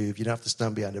to the Louvre. You don't have to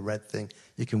stand behind a red thing.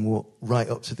 You can walk right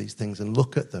up to these things and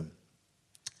look at them.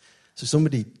 So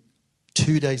somebody,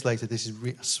 2 days later, I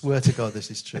swear to God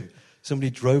this is true, somebody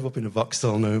drove up in a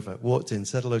Vauxhall Nova, walked in,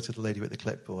 said hello to the lady with the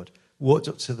clipboard, walked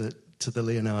up to the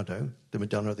Leonardo, the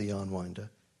Madonna of the Yarn Winder,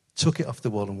 took it off the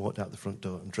wall and walked out the front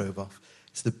door and drove off.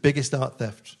 It's the biggest art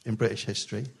theft in British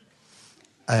history.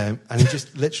 And he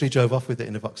just literally drove off with it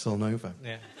in a Vauxhall Nova.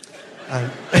 Yeah.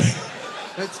 And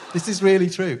this is really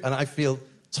true. And I feel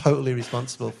totally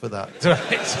responsible for that.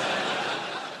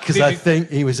 Because I think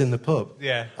he was in the pub.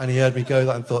 Yeah. And he heard me go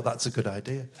that and thought, that's a good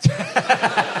idea.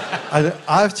 And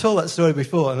I've told that story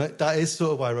before, and that is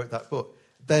sort of why I wrote that book.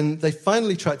 Then they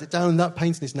finally tracked it down, and that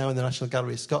painting is now in the National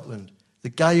Gallery of Scotland. The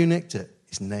guy who nicked it,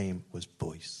 his name was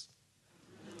Boyce.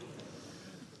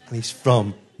 And he's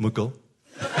from Muggle.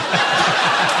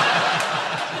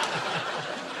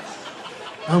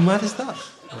 How mad is that?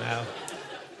 Wow.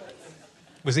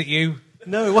 Was it you?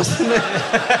 No, it wasn't me.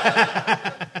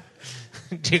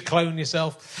 Do you clone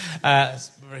yourself? It's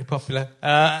very popular.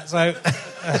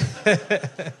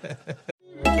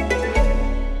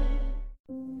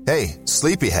 Hey,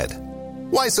 sleepyhead.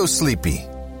 Why so sleepy?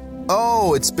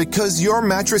 Oh, it's because your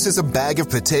mattress is a bag of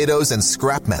potatoes and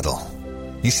scrap metal.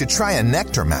 You should try a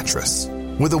Nectar mattress.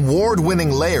 With award-winning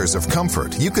layers of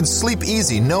comfort, you can sleep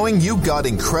easy knowing you got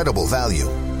incredible value.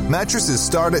 Mattresses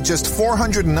start at just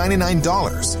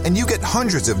 $499, and you get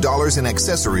hundreds of dollars in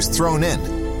accessories thrown in,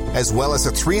 as well as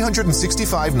a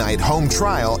 365-night home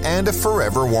trial and a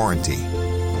forever warranty.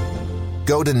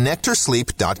 Go to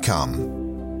nectarsleep.com.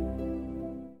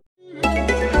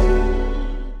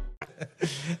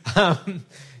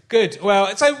 Good.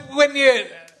 Well, so when you...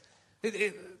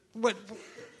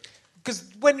 Because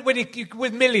when you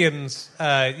with Millions,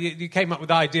 you came up with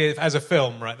the idea as a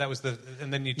film, right? That was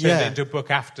and then you turned it into a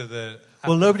book after the.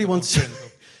 Well, nobody wants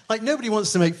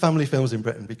to make family films in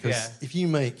Britain because if you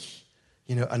make,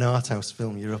 an art house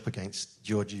film, you're up against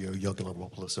Giorgio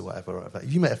Yogolopoulos or whatever.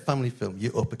 If you make a family film,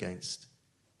 you're up against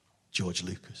George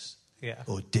Lucas,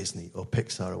 or Disney or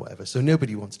Pixar or whatever. So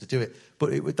nobody wants to do it.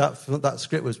 But that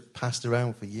script was passed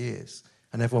around for years,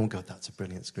 and everyone would go, "That's a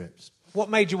brilliant script." What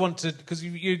made you want to... Because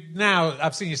you now...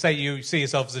 I've seen you say you see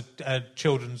yourself as a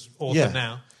children's author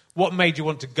now. What made you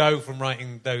want to go from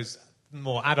writing those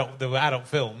more adult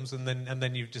films and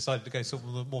then you've decided to go sort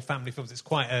of more family films? It's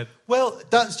quite a... Well,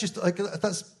 that's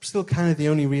still kind of the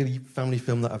only really family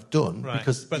film that I've done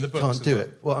because you can't do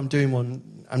it. Well, I'm doing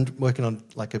one... I'm working on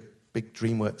like a big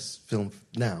DreamWorks film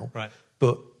now. Right.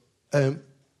 But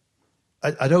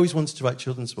I'd always wanted to write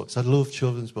children's books. I love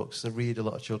children's books. I read a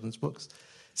lot of children's books.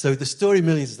 So the story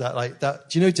Millions is that.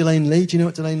 Do you know Delane Lee? Do you know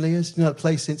what Delane Lee is? You know that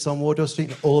place it's on Wardour Street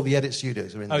and all the edit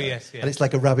studios are in there? Oh, yes, yeah. And it's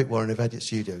like a rabbit warren of edit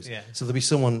studios. Yeah. So there'll be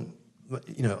someone,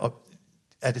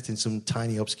 editing some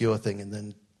tiny obscure thing and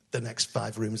then the next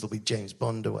 5 rooms will be James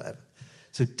Bond or whatever.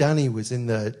 So Danny was in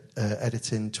there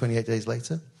editing 28 Days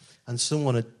Later and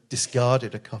someone had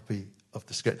discarded a copy of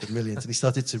the script of Millions and he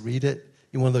started to read it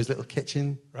in one of those little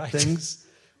kitchen things.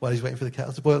 While he's waiting for the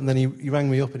kettle to boil. And then he rang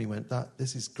me up and he went,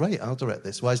 this is great, I'll direct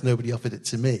this. Why has nobody offered it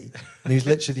to me? And he was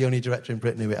literally the only director in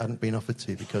Britain who it hadn't been offered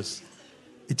to because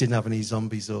it didn't have any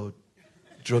zombies or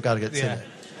drug addicts in it.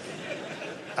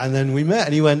 And then we met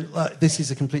and he went, this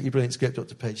is a completely brilliant script up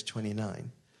to page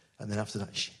 29. And then after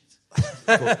that, shit.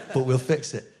 but we'll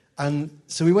fix it. And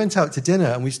so we went out to dinner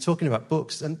and we was talking about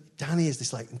books. And Danny is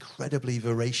this like incredibly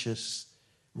voracious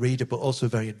reader, but also a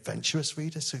very adventurous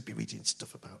reader. So he'd be reading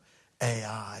stuff about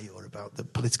AI or about the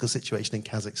political situation in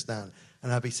Kazakhstan.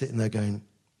 And I'd be sitting there going,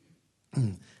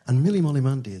 and Millie Molly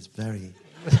Mandy is very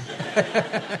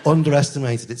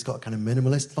underestimated. It's got a kind of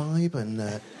minimalist vibe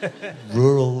and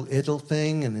rural idyll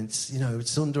thing, and it's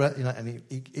and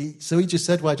so he just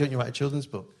said, "Why don't you write a children's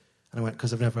book?" And I went,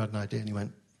 "Because I've never had an idea." And he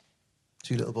went,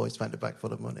 "Two little boys found a bag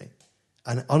full of money,"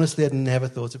 and honestly, I'd never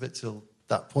thought of it till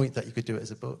that point that you could do it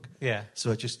as a book. Yeah.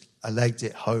 So I legged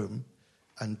it home,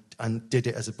 and did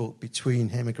it as a book between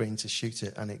him agreeing to shoot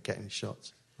it and it getting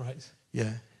shot. Right.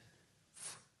 Yeah.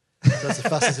 That's the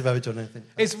fastest I've ever done anything.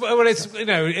 As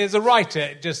a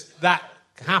writer, just that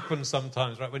happens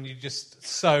sometimes, right? When you just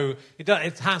it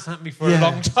has happened to me for a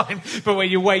long time, but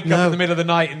when you wake up in the middle of the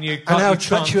night and you can't... And how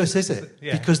treacherous is it?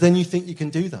 Yeah. Because then you think you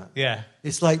can do that. Yeah.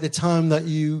 It's like the time that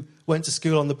you went to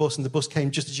school on the bus and the bus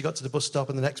came just as you got to the bus stop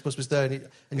and the next bus was there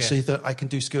so you thought, I can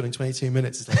do school in 22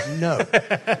 minutes. It's like, no.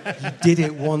 You did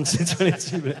it once in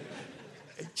 22 minutes.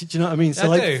 Do you know what I mean?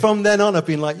 So from then on, I've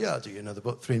been like, I'll do another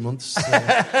book, 3 months.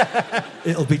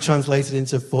 It'll be translated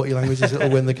into 40 languages. It'll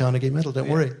win the Carnegie Medal. Don't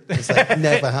worry. It's like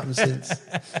never happened since.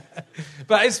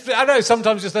 But I know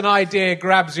sometimes just an idea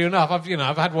grabs you enough.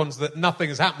 I've had ones that nothing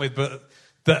has happened with, but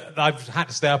that I've had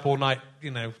to stay up all night,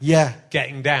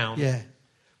 getting down. Yeah.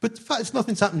 But in fact,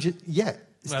 nothing's happened yet.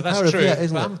 It's well, the that's power true. Of yet,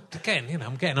 isn't it?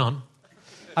 I'm getting on.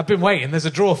 I've been waiting. There's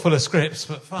a drawer full of scripts,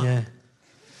 but fuck. Yeah.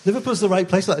 Liverpool's the right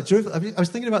place. I was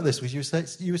thinking about this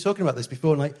because you were talking about this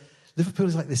before. And Liverpool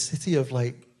is like this city of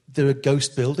there are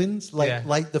ghost buildings,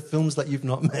 like the films that you've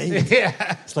not made.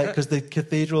 Yeah, it's like because the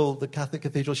Catholic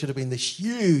cathedral, should have been this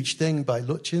huge thing by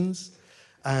Lutyens,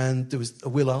 and there was a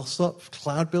Will Alsop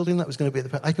cloud building that was going to be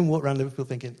at the. I can walk around Liverpool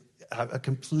thinking a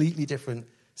completely different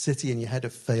city in your head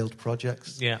of failed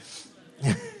projects. Yeah.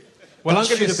 Well, I'm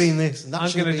going to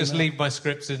just leave my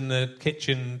scripts in the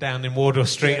kitchen down in Wardour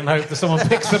Street and hope that someone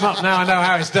picks them up now I know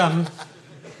how it's done.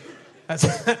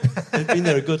 They've been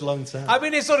there a good long time. I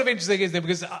mean, it's sort of interesting, isn't it?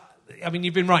 Because,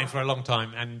 you've been writing for a long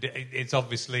time, and it's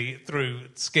obviously through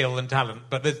skill and talent,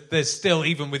 but there's still,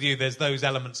 even with you, there's those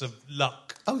elements of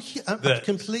luck. Oh, yeah,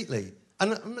 completely.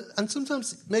 And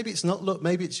sometimes maybe it's not luck,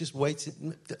 maybe it's just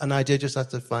waiting. An idea just has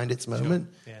to find its moment,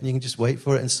 yeah. And you can just wait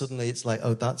for it, and suddenly it's like,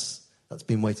 oh, that's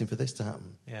been waiting for this to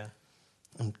happen. Yeah.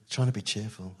 I'm trying to be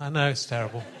cheerful. I know, it's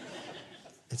terrible.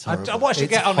 It's horrible. What I should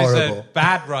get on is a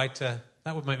bad writer.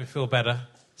 That would make me feel better.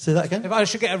 Say that again? If I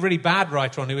should get a really bad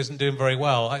writer on who isn't doing very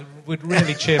well, it would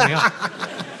really cheer me up.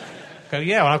 Go,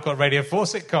 I've got a Radio 4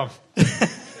 sitcom.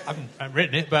 I haven't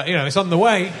written it, but, it's on the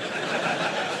way.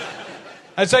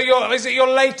 And so your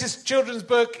latest children's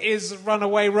book is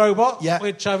Runaway Robot,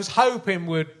 which I was hoping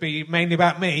would be mainly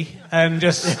about me, and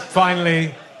just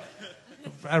finally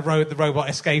the robot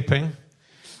escaping.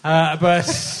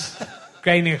 But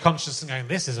gaining a consciousness and going,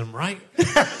 this isn't right.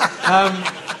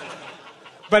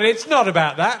 But it's not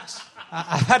about that.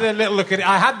 I had a little look at it.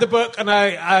 I had the book, and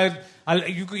I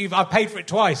paid for it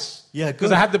twice. Yeah, good.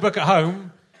 Because I had the book at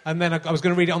home, and then I was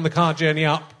going to read it on the car journey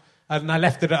up, and I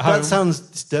left it at home. That sounds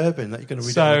disturbing, that you're going to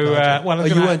read it on the car journey.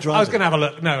 You weren't driving? I was going to have a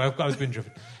look. No, I was being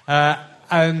driven.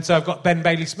 And so I've got Ben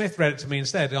Bailey Smith read it to me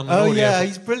instead on the audio. Oh, yeah,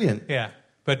 he's brilliant. Yeah.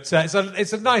 But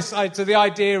it's a nice... So the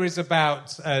idea is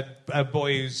about a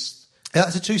boy who's... Yeah,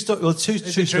 that's a true story. Well, two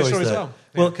true stories there. Well.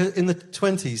 Well, in the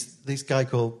 20s, this guy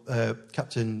called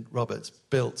Captain Roberts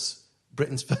built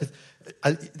Britain's first...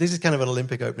 this is kind of an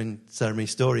Olympic opening ceremony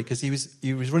story, because he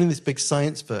was running this big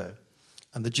science fair,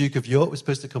 and the Duke of York was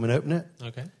supposed to come and open it.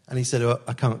 Okay. And he said,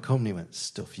 I can't come. And he went,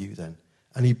 stuff you then.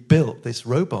 And he built this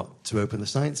robot to open the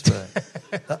science fair,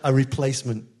 a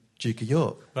replacement Duke of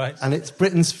York. Right. And it's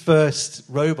Britain's first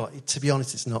robot. To be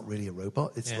honest, it's not really a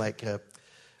robot. It's like I've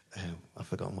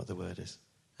forgotten what the word is.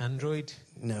 Android?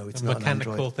 No, it's a not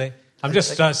mechanical an android thing. I'm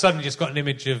just suddenly just got an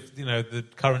image of the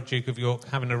current Duke of York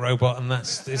having a robot, and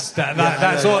that's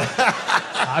all.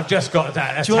 I've just got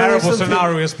that. A terrible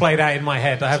scenario has played out in my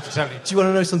head. I have to tell you. Do you want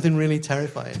to know something really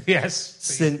terrifying? Yes.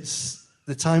 Since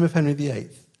the time of Henry VIII,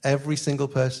 every single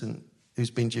person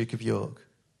who's been Duke of York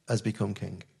has become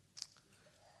king.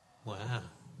 Wow.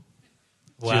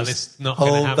 Well, it's not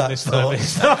going to happen this time.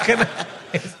 It's not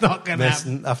going to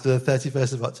happen. After the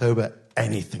 31st of October,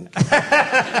 anything.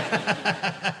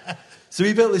 So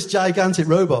he built this gigantic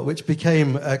robot, which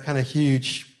became a kind of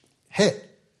huge hit,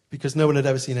 because no one had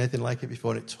ever seen anything like it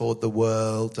before, and it toured the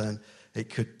world, and it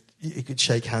could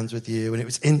shake hands with you, and it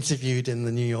was interviewed in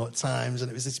the New York Times, and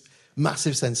it was this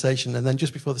massive sensation. And then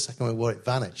just before the Second World War, it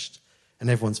vanished, and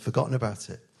everyone's forgotten about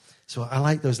it. So I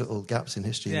like those little gaps in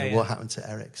history. What happened to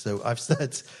Eric? So I've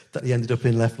said that he ended up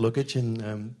in left luggage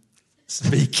in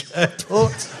Speke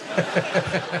Airport.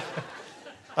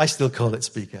 I still call it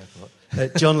Speke Airport.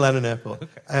 John Lennon Airport.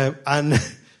 Okay. And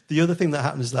the other thing that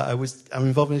happened is that I'm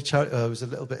involved in a charity. I was a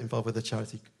little bit involved with a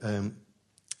charity, and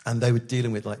they were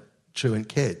dealing with truant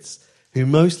kids who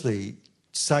mostly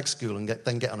sag school and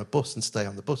then get on a bus and stay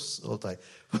on the bus all day.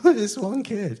 This one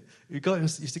kid who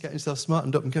used to get himself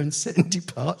smartened up and go and sit in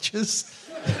departures.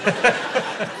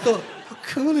 I thought, how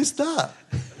cool is that?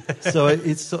 So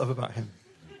it's sort of about him.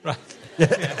 Right.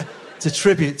 Yeah. It's a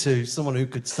tribute to someone who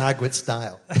could sag with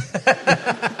style.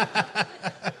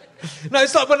 No,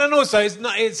 it's not. But and also, it's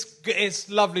not. It's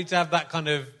lovely to have that kind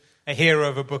of a hero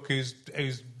of a book who's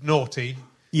naughty.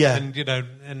 Yeah, and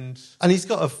and he's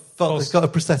got a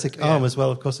prosthetic arm as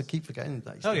well. Of course, I keep forgetting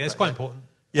that. Oh yeah, it's quite important.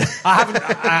 Yeah,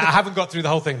 I haven't got through the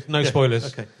whole thing. No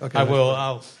spoilers. Okay. I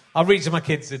will. I'll read to my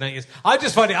kids in 8 years.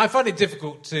 I find it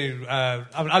difficult to.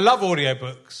 I love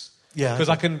audiobooks. Yeah, because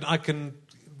I can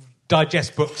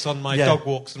digest books on my dog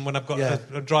walks and when I'm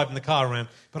driving the car around.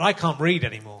 But I can't read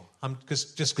anymore. Because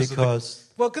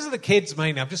of the kids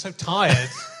mainly. I'm just so tired.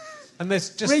 And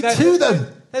there's just read to them.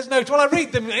 There's no. Well, I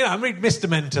read them. I read Mr.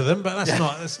 Men to them, but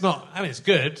that's not. I mean, it's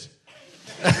good,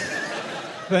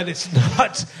 but it's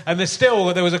not. And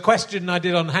there was a question I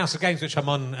did on House of Games, which I'm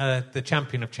on the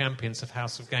champion of champions of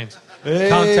House of Games. Hey.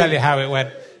 Can't tell you how it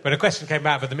went, but a question came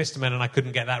out for the Mr. Men, and I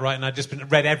couldn't get that right. And I just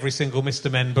read every single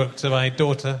Mr. Men book to my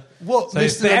daughter. What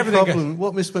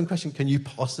Mr. Men question can you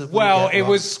possibly? Well, get it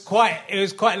wrong? was quite a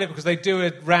little because they do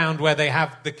a round where they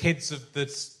have the kids of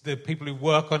the people who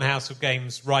work on House of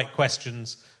Games write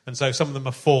questions, and so some of them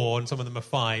are 4 and some of them are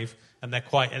 5, and they're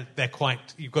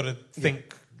quite. You've got to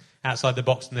think outside the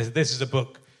box. And this is a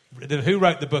book. Who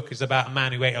wrote the book is about a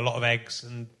man who ate a lot of eggs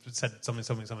and said something,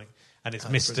 and it's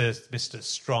Mr.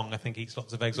 Strong. I think eats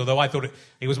lots of eggs. Although I thought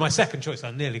it was my second choice.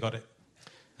 I nearly got it,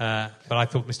 but I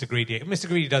thought Mr. Greedy. Mr.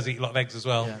 Greedy does eat a lot of eggs as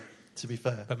well. Yeah, to be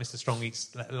fair, but Mr. Strong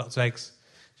eats lots of eggs.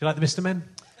 Do you like the Mr. Men?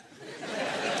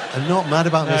 I'm not mad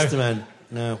about Mr. Men.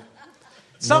 No.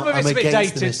 Some of it's a bit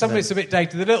dated. Some of it's a bit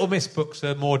dated. The Little Miss books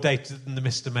are more dated than the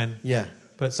Mr. Men. Yeah.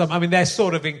 But they're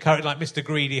sort of encouraged. Like Mr.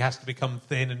 Greedy has to become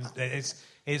thin, and it's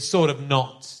sort of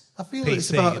not. I feel PC, it's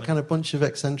about a kind of bunch of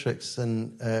eccentrics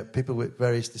and people with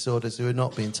various disorders who are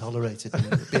not being tolerated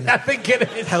and being I think it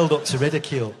is held up to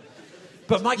ridicule.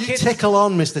 But my kids tickle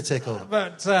on, Mr. Tickle.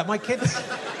 But my kids.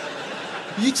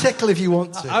 You tickle if you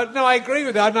want to. No, I agree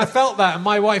with that, and I felt that. And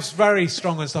my wife's very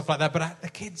strong and stuff like that. But the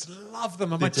kids love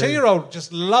them, and my 2-year-old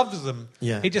just loves them.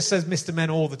 Yeah. He just says Mr. Men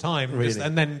all the time, really?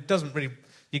 and then doesn't really.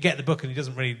 You get the book, and he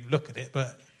doesn't really look at it.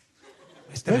 But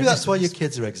maybe that's why your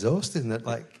kids are exhausted.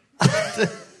 That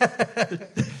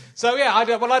So yeah, I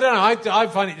don't know. I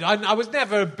find it. I was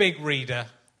never a big reader,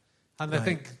 and I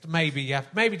think maybe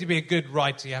to be a good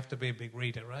writer, you have to be a big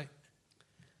reader, right?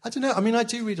 I don't know. I mean, I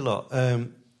do read a lot,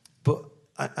 but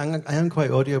I am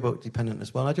quite audiobook dependent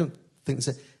as well. I don't think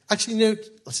so. Actually, no.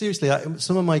 Seriously,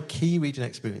 some of my key reading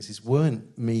experiences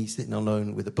weren't me sitting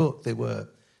alone with a book. They were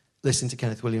listening to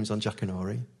Kenneth Williams on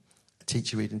Jackanory, a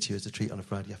teacher reading to you as a treat on a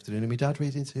Friday afternoon, and my dad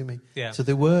reading to me. Yeah. So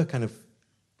they were kind of,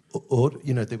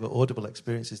 they were audible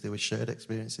experiences. They were shared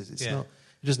experiences. It's not.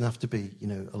 It doesn't have to be,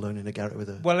 alone in a garret with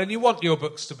a... Well, and you want your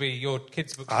books to be, your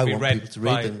kids' books to be read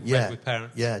read with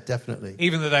parents. Yeah, definitely.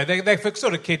 Even though they're for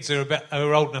sort of kids who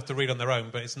are old enough to read on their own,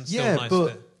 but it's still nice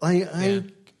to... I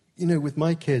with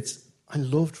my kids, I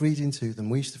loved reading to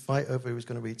them. We used to fight over who was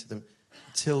going to read to them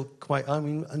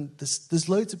and there's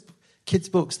loads of kids'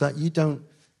 books that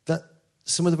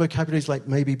some of the vocabulary is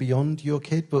maybe beyond your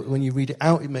kid, but when you read it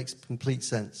out, it makes complete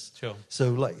sense. Sure.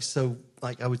 So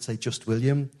I would say Just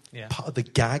William. Yeah. Part of the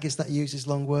gag is that he uses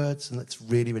long words, and that's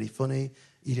really, really funny.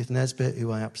 Edith Nesbit, who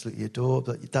I absolutely adore,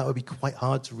 but that would be quite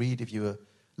hard to read if you were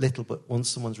little, but once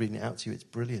someone's reading it out to you, it's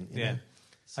brilliant. You know?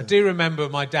 So. I do remember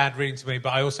my dad reading to me,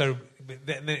 but I also...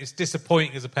 It's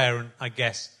disappointing as a parent, I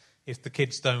guess, if the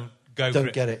kids don't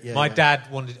get it. Yeah, my dad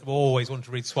always wanted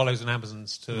to read Swallows and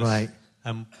Amazons to us. Right.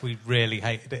 And we really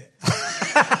hated it.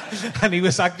 And he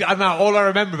was like, I know, all I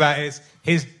remember about it is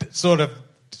his sort of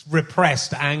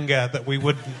repressed anger that we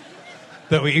wouldn't,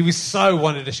 he was so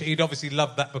wanted to, he'd obviously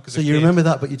loved that book as a kid. So you remember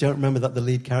that, but you don't remember that the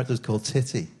lead character is called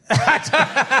Titty?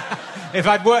 If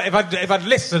I'd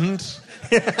listened,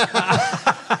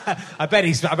 I bet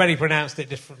he pronounced it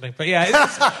differently. But yeah,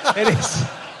 it is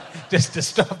just to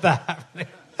stop that happening.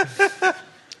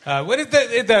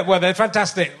 Well, they're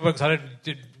fantastic books.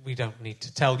 We don't need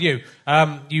to tell you.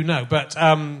 But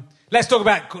let's talk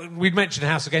about... We've mentioned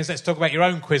House of Games. Let's talk about your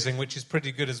own quizzing, which is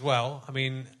pretty good as well. I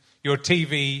mean, your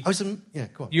TV...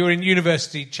 go on. You were in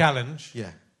University Challenge.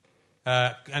 Yeah.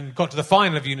 And got to the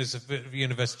final of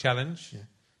University Challenge. Yeah.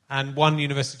 And won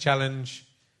University Challenge.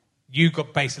 You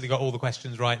basically got all the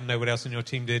questions right and nobody else in your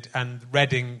team did. And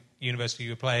Reading University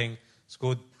you were playing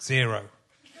scored 0.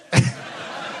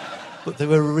 But they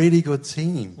were a really good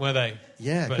team. Were they?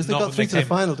 Yeah, But because they not got when through they to the came-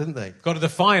 final, didn't they? Got to the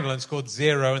final and scored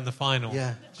 0 in the final.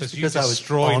 Yeah, Because you because I was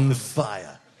destroyed on them.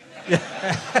 fire.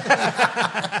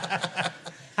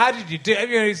 How did you do? I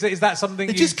mean, is that something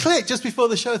It just clicked just before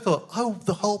the show. I thought,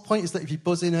 the whole point is that if you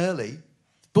buzz in early,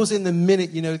 buzz in the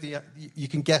minute you know you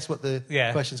can guess what the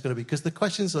question's going to be, because the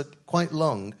questions are quite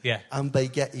long, and they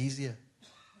get easier.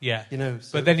 Yeah, you know.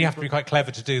 But then you have to be quite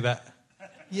clever to do that.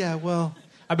 Yeah, well,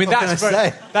 I mean,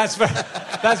 that's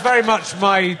very much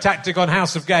my tactic on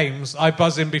House of Games. I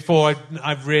buzz in before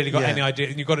I've really got any idea,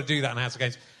 and you've got to do that on House of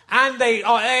Games. And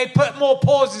they put more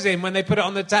pauses in when they put it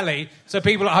on the telly, so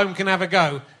people at home can have a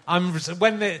go.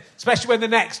 Especially when the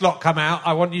next lot come out,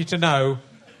 I want you to know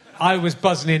I was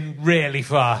buzzing in really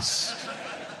fast.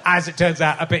 As it turns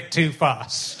out, a bit too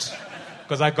fast,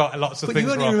 because I got lots of things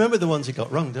wrong. But you only remember the ones you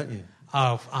got wrong, don't you?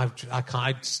 Oh, I can't.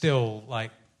 I still,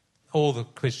 like, all the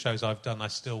quiz shows I've done, I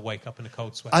still wake up in a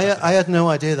cold sweat. I had no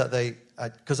idea that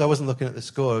because I wasn't looking at the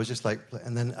score. I was just like,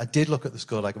 and then I did look at the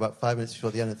score like about 5 minutes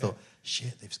before the end and thought,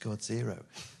 shit, they've scored 0.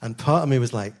 And part of me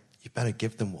was like, you better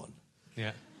give them 1.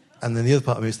 Yeah. And then the other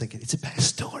part of me was thinking, it's a better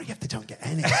story if they don't get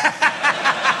any.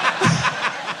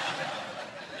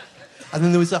 And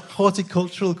then there was a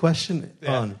horticultural question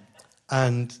on,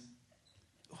 and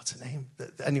what's her name?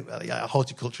 Anyway, a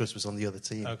horticulturist was on the other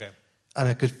team. Okay. And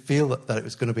I could feel that it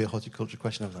was going to be a horticulture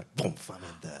question. I was like, boom, I'm in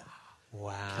there.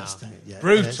 Wow.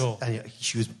 Brutal. And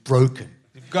she was broken.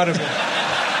 You've got to be.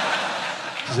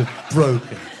 She was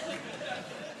broken.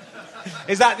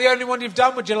 Is that the only one you've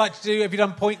done? Have you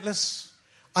done Pointless?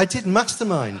 I did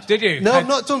Mastermind. Did you? No, I've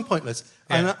not done Pointless.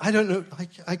 Yeah. And I don't know,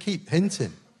 I keep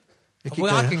hinting. I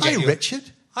can get you. Richard.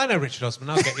 I know Richard Osman.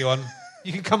 I'll get you on.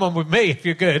 You can come on with me if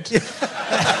you're good.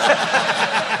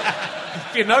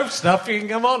 If you know stuff, you can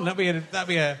come on. That'd be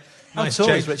a nice How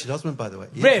tall change. is Richard Osman, by the way?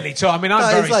 Yeah. Really tall? I mean, I'm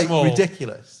very like small.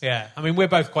 Ridiculous. Yeah. I mean, we're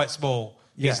both quite small.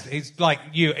 Yeah. He's like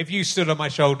you. If you stood on my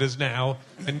shoulders now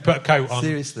and put a coat on,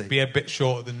 seriously, be a bit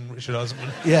shorter than Richard Osman.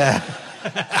 Yeah.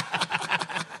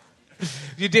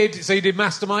 You did. So you did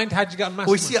Mastermind. How'd you get on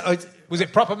Mastermind? Was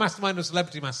it proper Mastermind or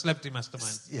Celebrity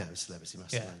Mastermind? Yeah, it was Celebrity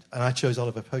Mastermind. Yeah. And I chose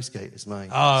Oliver Postgate as my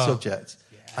subject,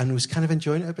 and was kind of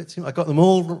enjoying it a bit too much. I got them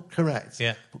all correct,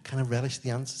 but kind of relished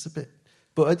the answers a bit.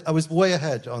 But I was way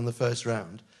ahead on the first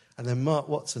round, and then Mark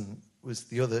Watson was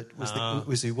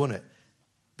was who won it.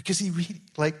 Because he really,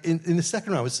 like, in the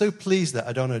second round, I was so pleased that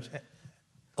I'd honoured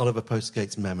Oliver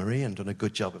Postgate's memory and done a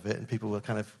good job of it, and people were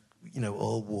kind of,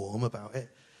 all warm about it.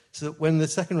 So that when the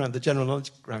second round, the general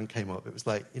knowledge round came up, it was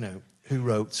like, who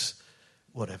wrote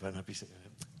whatever, and I'd be saying,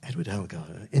 Edward Elgar.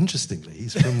 Interestingly,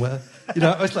 he's from where?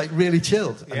 I was like really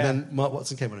chilled. And then Mark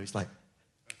Watson came on, and he was like,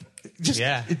 just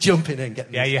jumping in,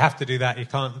 getting. Yeah, you have to do that. You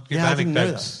can't give anecdotes. I didn't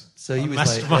know that. So he was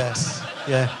like,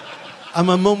 yeah. And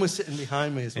my mum was sitting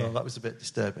behind me as well. That was a bit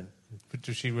disturbing. But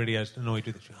was she really annoyed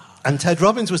with it? And Ted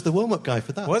Robbins was the warm-up guy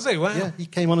for that. Was he? Wow. Yeah, he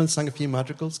came on and sang a few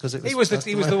madrigals because it was. He was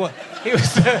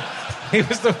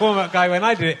the warm-up guy when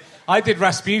I did it. I did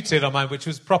Rasputin on mine, which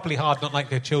was properly hard, not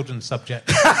like a children's subject.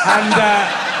 And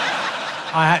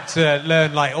I had to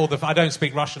learn like all the. I don't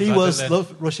speak Russian. He was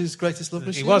Russia's greatest love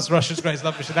machine. He was Russia's greatest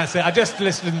love machine. That's it. I just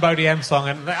listened to the Bodie M song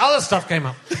and other stuff came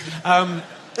up.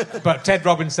 But Ted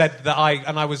Robbins said that I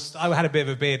had a bit of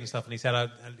a beard and stuff, and he said,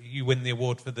 "You win the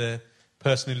award for the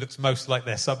person who looks most like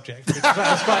their subject." It's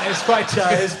quite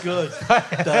that is good.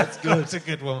 That's good. That's a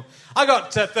good one. I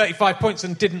got 35 points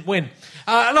and didn't win.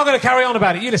 I'm not going to carry on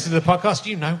about it. You listen to the podcast,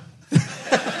 you know.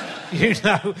 You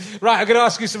know. Right, I'm going to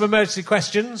ask you some emergency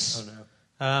questions.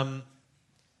 Oh no.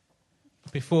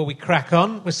 Before we crack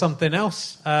on with something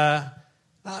else,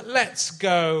 let's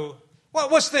go.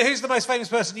 Who's the most famous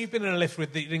person you've been in a lift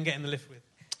with that you didn't get in the lift with?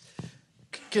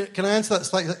 Can I answer that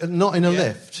slightly? Not in a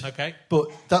lift. Okay.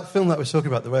 But that film that I was talking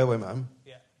about, The Railway Man,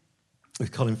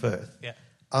 with Colin Firth,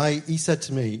 he said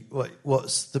to me,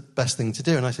 what's the best thing to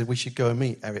do? And I said, we should go and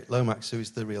meet Eric Lomax, who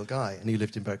is the real guy, and he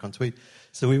lived in Berwick-on-Tweed.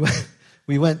 So we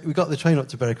got the train up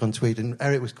to Berwick-on-Tweed, and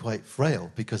Eric was quite frail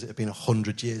because it had been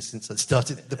 100 years since I'd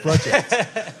started the project.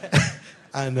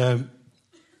 And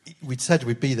we'd said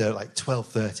we'd be there at like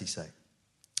 12:30, say.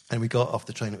 And we got off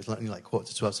the train, it was only like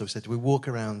 11:45, so we said, we walk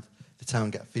around the town,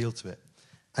 get a feel to it.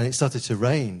 And it started to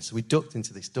rain, so we ducked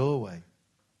into this doorway.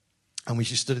 And we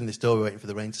just stood in this doorway waiting for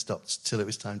the rain to stop till it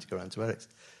was time to go around to Eric's.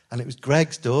 And it was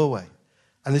Greg's doorway.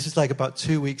 And this was like about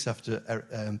 2 weeks after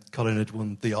Colin had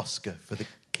won the Oscar for the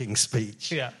King's Speech.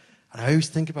 Yeah. And I always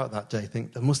think about that day,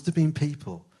 there must have been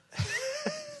people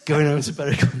going home to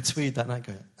Berwick-on-Tweed that night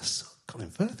going, I saw Colin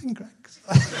Firth in Greg's.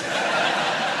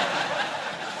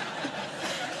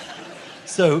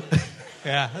 So...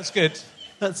 Yeah, that's good.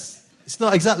 That's It's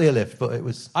not exactly a lift, but it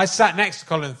was... I sat next to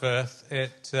Colin Firth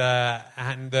at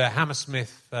the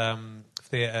Hammersmith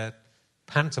Theatre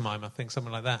pantomime, I think,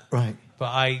 something like that. Right. But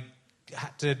I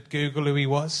had to Google who he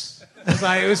was.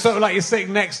 It was sort of like you're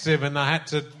sitting next to him, and I had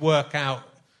to work out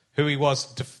who he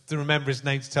was to remember his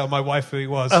name to tell my wife who he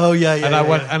was. Oh, yeah. And I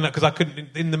went, and because I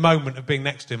couldn't, in the moment of being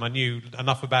next to him, I knew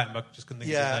enough about him, I just couldn't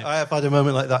think of his name. Yeah, I have had a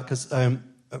moment like that because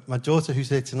my daughter, who's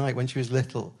here tonight, when she was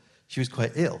little, she was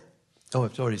quite ill. Oh,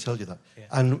 I've already told you that. Yeah.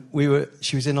 And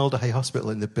she was in Alderhay Hospital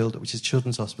in the build-up, which is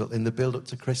Children's Hospital, in the build-up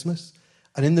to Christmas.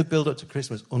 And in the build-up to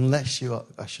Christmas, unless you are,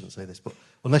 I shouldn't say this, but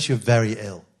unless you're very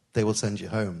ill, they will send you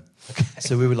home. Okay.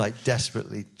 So we were like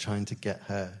desperately trying to get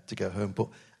her to go home. But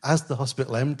as the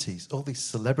hospital empties, all these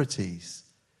celebrities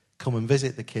come and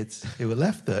visit the kids who were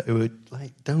left there, who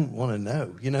don't want to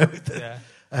know, Yeah.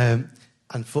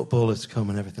 And footballers come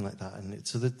and everything like that. And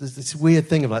so there's this weird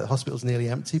thing of the hospital's nearly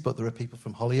empty, but there are people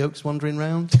from Hollyoaks wandering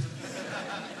around.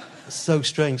 It's so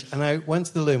strange. And I went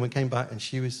to the loo and came back, and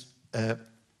she was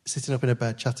sitting up in her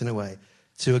bed, chatting away,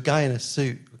 to a guy in a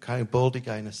suit, a kind of baldy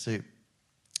guy in a suit.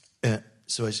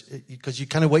 Because you're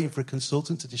kind of waiting for a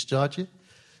consultant to discharge you.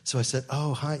 So I said,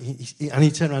 "Oh, hi." And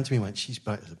he turned around to me and went, "She's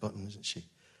bright as a button, isn't she?"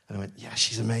 And I went, "Yeah,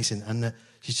 she's amazing. And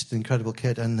she's just an incredible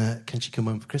kid. And can she come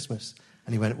home for Christmas?"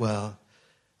 And he went, "Well,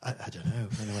 I don't know."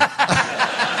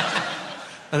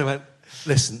 And I went,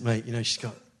 "Listen, mate, she's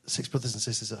got 6 brothers and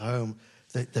sisters at home.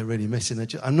 They're really missing her.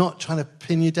 I'm not trying to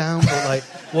pin you down, but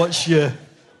what's your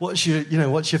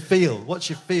feel? What's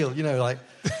your feel?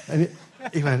 And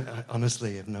he went,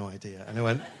 "Honestly, I have no idea." And I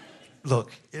went,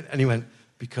 "Look," and he went,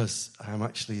 "Because I'm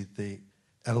actually the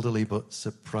elderly but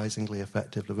surprisingly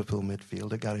effective Liverpool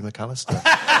midfielder, Gary McAllister."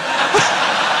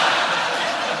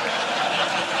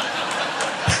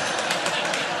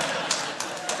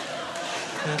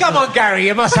 Come on, Gary,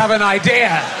 you must have an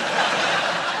idea.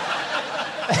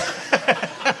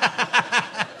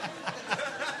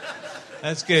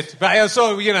 That's good. But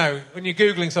also, when you're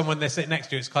Googling someone, they sit next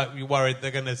to you, it's like you're worried they're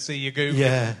going to see you Googling.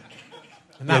 Yeah.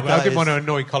 And I didn't want to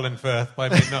annoy Colin Firth by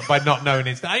not knowing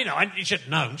his... you should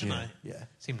know, shouldn't I? Yeah.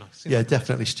 Seemed nice. Yeah,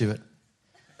 definitely Stuart.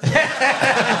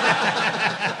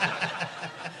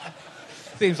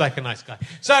 Seems like a nice guy.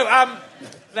 So,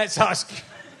 let's ask...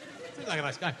 Seems like a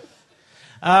nice guy.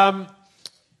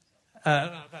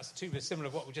 That's too similar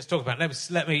to what we just talked about.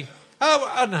 Let me...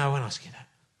 Oh, no, I won't ask you that.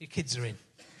 Your kids are in.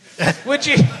 Would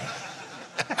you...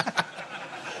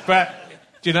 But,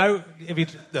 do you know? If you...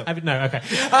 No. No, okay.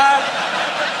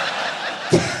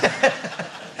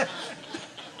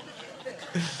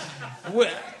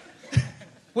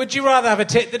 Would you rather have a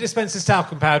tit that dispenses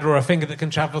talcum powder or a finger that can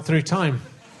travel through time?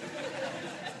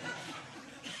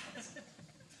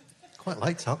 Quite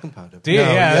like talcum powder. Do you?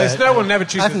 Yeah. No one never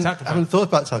chooses talcum powder. I haven't thought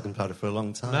about talcum powder for a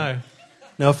long time. No.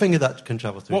 No, a finger that can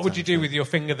travel through time. What would you do with your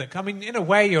finger that... I mean, in a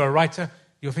way, you're a writer.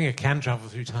 Your finger can travel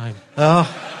through time. Oh,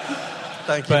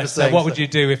 thank you for saying what would you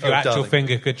do if your actual darling.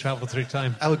 finger could travel through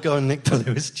time? I would go and nick the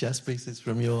Lewis chess pieces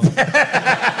from your...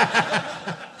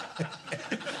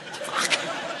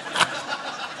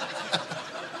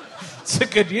 It's a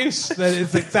good use.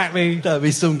 It's exactly... That'd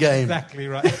be some game. Exactly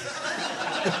right.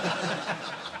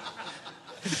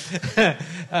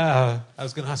 I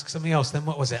was going to ask something else then.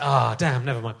 What was it? Damn,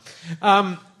 never mind.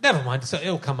 Never mind, so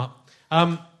it'll come up.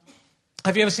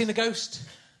 Have you ever seen a ghost?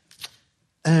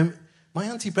 My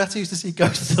Auntie Bretta used to see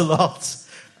ghosts a lot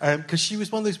because she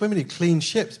was one of those women who cleaned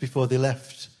ships before they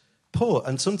left port.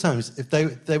 And sometimes if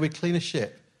they would clean a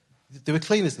ship, they were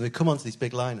cleaners and they'd come onto these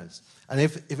big liners. And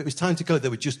if it was time to go, they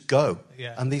would just go.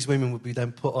 Yeah. And these women would be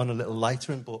then put on a little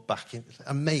lighter and brought back in.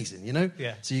 Amazing,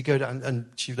 Yeah. So you go down, and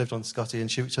she lived on Scotty, and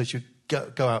she would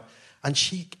go out. And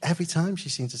every time she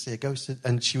seemed to see a ghost,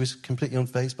 and she was completely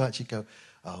unfazed by it. She'd go,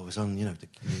 "Oh, I was on,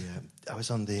 I was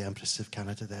on the Empress of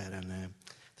Canada there, and there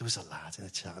was a lad in a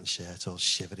tartan shirt, all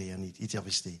shivery, and he'd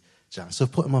obviously jammed. So I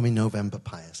put him on my November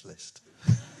pious list."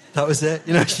 That was it.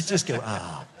 She'd just go,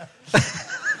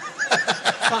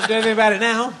 Can't do anything about it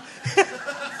now.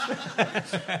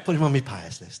 Put him on my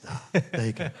pious list. There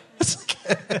you go.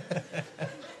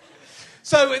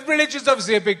 So religion's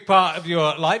obviously a big part of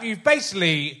your life. You've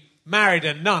basically married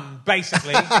a nun,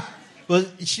 basically. Well,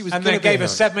 she was... And then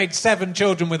made 7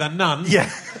 children with a nun. Yeah.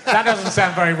 That doesn't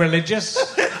sound very religious.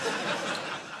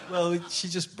 Well, she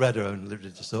just bred her own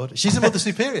religious order. She's a Mother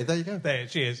Superior. There you go. There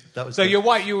she is. That was so good.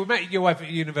 you met your wife at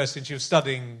university and she was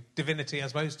studying divinity, I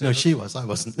suppose? No, she was. I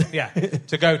wasn't. Yeah,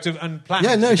 to go to and plan.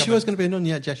 Yeah, no, she was going to be a nun.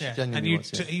 Yeah, she Yeah. genuinely And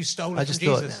was. Yeah. you stole it I from just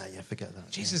Jesus. thought, yeah, forget that.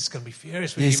 Jesus is going to be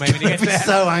furious with He's you, maybe, when you going get to be there.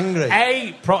 so angry.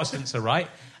 A, Protestants are right,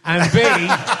 and B,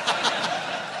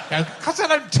 Because I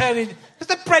don't turn in...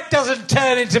 Because the bread doesn't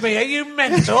turn into me. Are you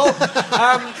mental?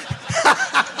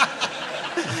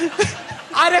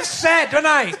 I'd have said, wouldn't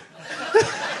I?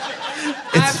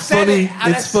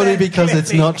 It's funny because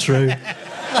it's not true.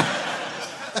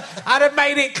 I'd have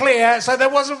made it clear so there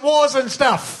wasn't wars and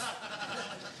stuff.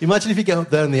 Imagine if you get up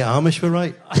there and the Amish were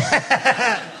right.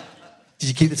 Did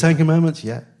you keep the Ten Commandments?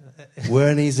 Yeah. Were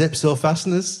any zips or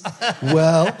fasteners?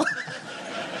 Well...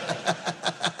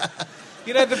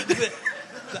 You know,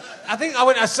 I think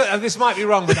this might be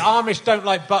wrong, but the Amish don't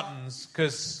like buttons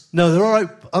because... No, they're all right.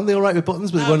 Aren't they all right with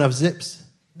buttons, but they won't have zips?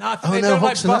 No, I think they don't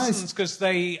like buttons because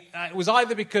they... it was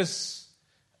either because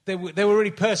they were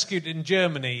really persecuted in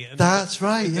Germany. And that's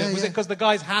right, yeah. Was it because the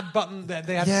guys had buttons?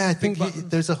 They had I think buttons?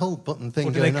 there's a whole button thing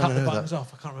or going on. Or did they cut the buttons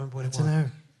off? I can't remember what it was. I don't know.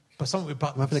 But something with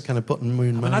buttons. I'm having a kind of button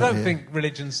moon moment. I don't think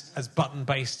religion's as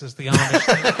button-based as the Amish.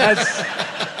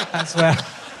 That's where...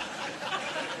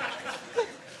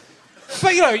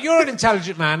 But, you know, you're an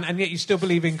intelligent man, and yet you still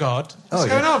believe in God. What's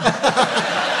going on?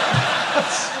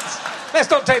 Let's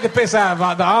not take the piss out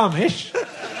of the Amish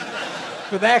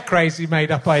with their crazy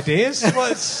made-up ideas. You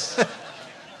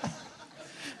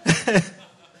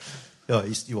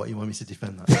want me to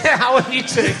defend that? I want you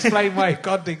to explain why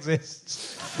God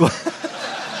exists.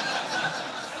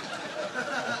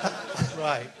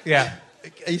 Right. Yeah.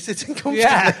 Are you sitting comfortably?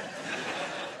 Yeah.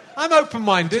 I'm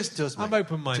open-minded. Just does, mate. I'm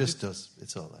open-minded. Just does.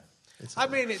 It's all there. It's a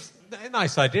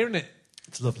nice idea, isn't it?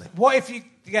 It's lovely. What if you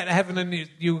get to heaven and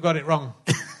you got it wrong?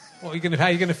 How are you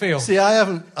going to feel? See, I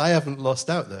haven't lost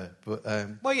out there, but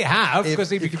well, you have,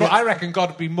 because I reckon God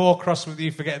would be more cross with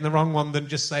you for getting the wrong one than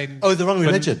just saying. Oh, the wrong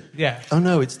religion. Yeah. Oh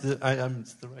no, it's the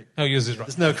right. Oh, yours is right.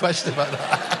 There's no question about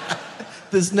that.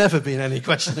 There's never been any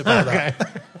question about that.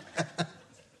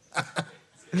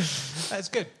 That's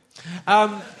good.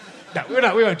 No,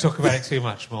 we won't talk about it too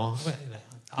much more.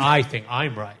 I think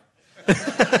I'm right.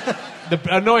 The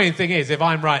annoying thing is, if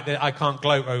I'm right, I can't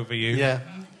gloat over you. Yeah.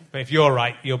 But if you're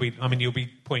right, you'll be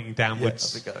pointing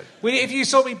downwards. Yeah, I'll be going. If you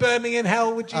saw me burning in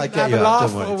hell, would you have a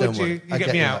laugh, or would you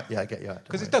get me out? Yeah, I get you out.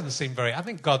 Because it doesn't seem very... I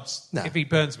think God's... No. If he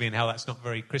burns me in hell, that's not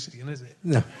very Christian, is it?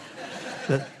 No.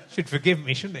 Should forgive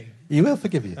me, shouldn't he? He will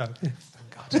forgive you. Oh, thank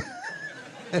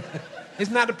God.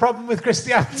 Isn't that a problem with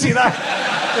Christianity, though?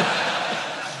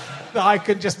 That I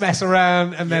can just mess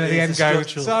around and then at the end go,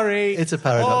 sorry. It's a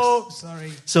paradox. Oh,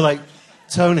 sorry. So, like,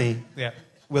 Tony Yeah.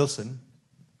 Wilson,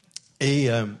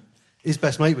 his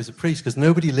best mate was a priest because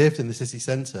nobody lived in the city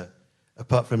centre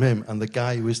apart from him, and the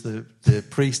guy who was the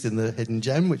priest in the Hidden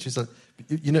Gem, which is,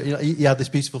 he had this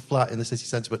beautiful flat in the city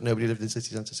centre, but nobody lived in the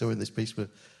city centre, so he and this priest were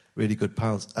really good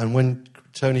pals. And when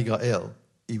Tony got ill,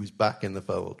 he was back in the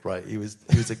fold, right? He was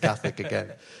a Catholic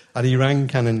again. And he rang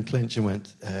Canon Clinch and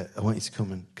went, I want you to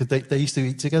come in. Because they used to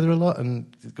eat together a lot, and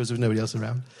because there was nobody else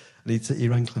around. And he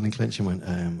rang Canon Clinch and went,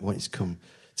 I want you to come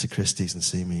to Christie's and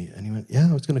see me. And he went, yeah,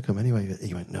 I was going to come anyway.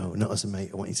 He went, no, not as a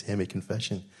mate. I want you to hear me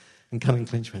confession. And Canon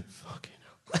Clinch went, fucking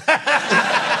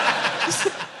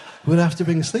hell. We'll have to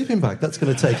bring a sleeping bag. That's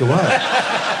going to take a while.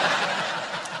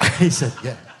 He said,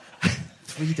 yeah.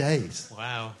 3 days.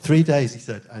 Wow. 3 days, he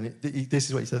said. And this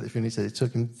is what he said at the funeral. He said it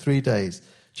took him 3 days,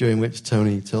 during which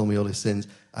Tony told me all his sins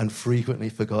and frequently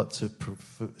forgot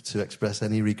to express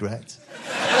any regret.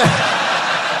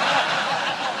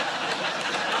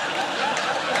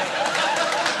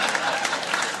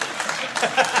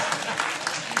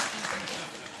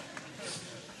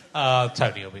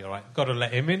 Tony will be all right. Got to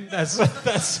let him in. That's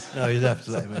No, you'd have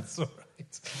to let him in. That's all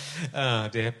right. Oh,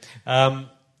 dear. I'm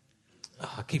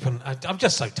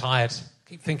just so tired.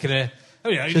 Keep thinking of...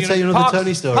 Should I tell you another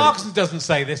Tony story? Parkinson doesn't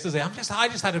say this, does he? I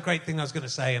just had a great thing I was going to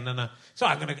say, and then...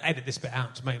 I'm going to edit this bit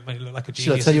out to make it look like a genius.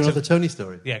 Should I tell you another Tony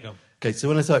story? Yeah, go on. Okay, so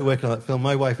when I started working on that film,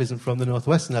 my wife isn't from the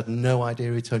Northwest and had no idea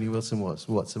who Tony Wilson was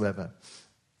whatsoever.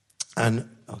 And...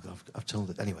 I've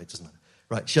told it. Anyway, it doesn't matter.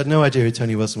 Right, she had no idea who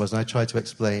Tony Wilson was, and I tried to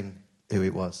explain who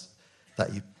it was. That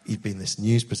he'd been this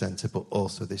news presenter, but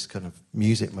also this kind of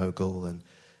music mogul and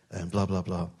blah, blah,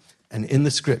 blah. And in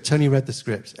the script, Tony read the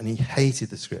script, and he hated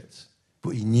the script,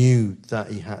 but he knew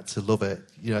that he had to love it,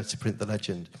 to print the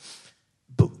legend.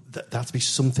 But that had to be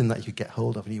something that you could get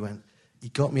hold of. And he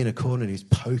got me in a corner, and he was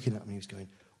poking at me. He was going,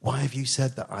 why have you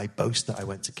said that I boast that I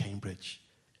went to Cambridge?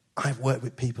 I've worked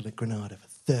with people at Granada for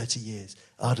 30 years.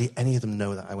 Hardly any of them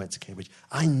know that I went to Cambridge.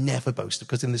 I never boast,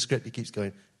 because in the script he keeps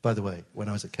going, by the way, when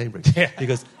I was at Cambridge, he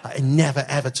goes, I never,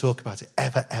 ever talk about it,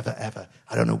 ever, ever, ever.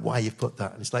 I don't know why you've put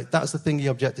that. And it's like, that's the thing he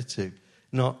objected to.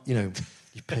 Not, you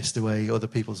pissed away other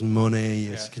people's money,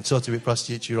 you consorted with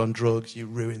prostitutes, you're on drugs, you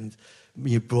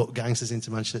brought gangsters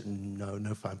into Manchester.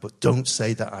 No, fine. But don't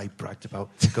say that I bragged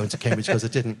about going to Cambridge, because I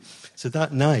didn't. So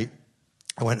that night,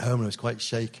 I went home and I was quite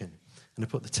shaken. And I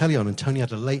put the telly on, and Tony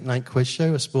had a late-night quiz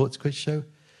show, a sports quiz show.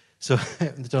 So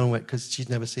the Donna went, because she'd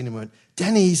never seen him, went,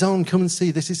 Denny, he's on, come and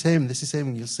see, this is him,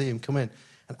 you'll see him, come in.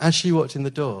 And as she walked in the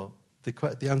door,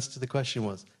 the answer to the question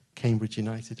was, Cambridge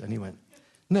United. And he went,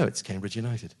 no, it's Cambridge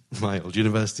United, my old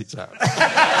university town.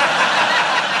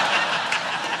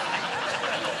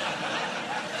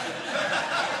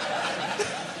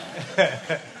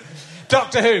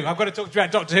 Doctor Who. I've got to talk to you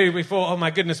about Doctor Who before. Oh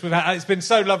my goodness, it's been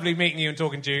so lovely meeting you and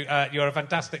talking to you. You're a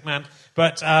fantastic man,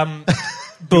 but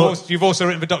you've also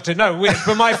written for Doctor Who. No,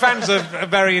 but my fans are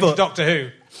very into Doctor Who,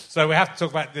 so we have to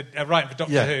talk about the writing for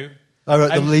Doctor Who. I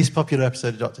wrote the least popular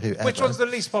episode of Doctor Who ever. Which one's the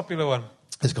least popular one?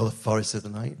 It's called The Forest of the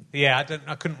Night. Yeah,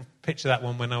 I couldn't picture that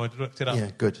one when I looked it up.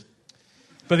 Yeah, good.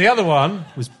 But the other one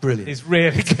was brilliant. Is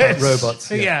really good.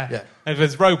 Robots. Yeah. If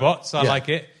there's robots, I like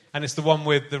it, and it's the one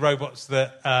with the robots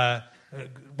that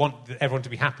want everyone to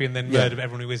be happy and then murder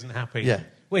everyone who isn't happy. Yeah.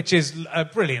 Which is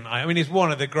brilliant. I mean, it's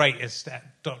one of the greatest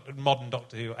modern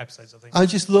Doctor Who episodes, I think. I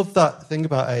just love that thing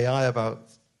about AI.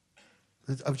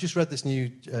 I've just read this new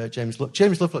James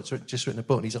Lovelock's just written a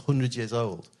book, and he's 100 years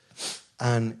old,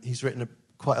 and he's written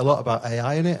quite a lot about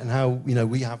AI in it, and how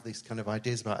we have these kind of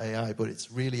ideas about AI, but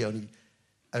it's really only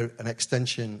an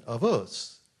extension of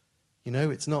us.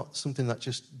 It's not something that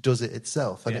just does it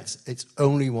itself, and it's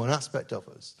only one aspect of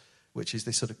us, which is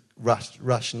this sort of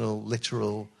rational,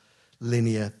 literal,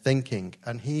 linear thinking.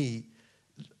 And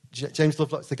James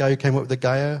Lovelock's the guy who came up with the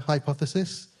Gaia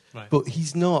hypothesis, but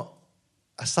he's not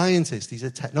a scientist. He's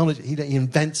a technologist. He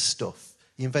invents stuff.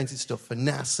 He invented stuff for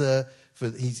NASA.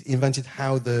 He invented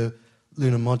how the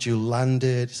lunar module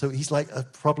landed. So he's like a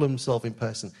problem-solving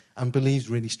person and believes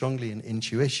really strongly in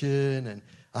intuition and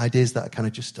ideas that are kind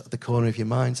of just at the corner of your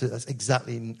mind. So that's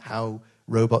exactly how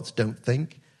robots don't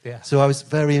think. Yeah. So I was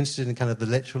very interested in kind of the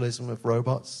literalism of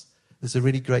robots. There's a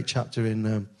really great chapter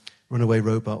in Runaway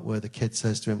Robot where the kid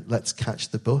says to him, let's catch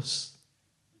the bus.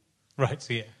 Right,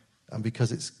 so yeah. And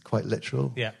because it's quite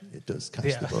literal, it does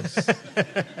catch the bus.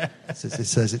 It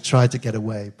says, it tried to get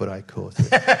away, but I caught it.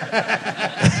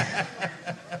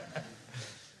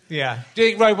 Yeah. Do you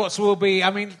think robots will be...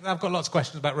 I mean, I've got lots of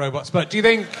questions about robots, but do you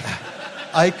think...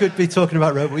 I could be talking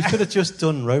about robots. We could have just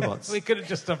done robots. We could have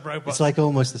just done robots. It's like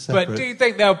almost the separate. But do you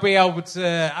think they'll be able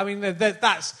to... I mean,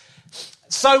 that's...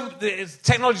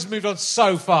 Technology's moved on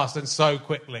so fast and so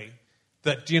quickly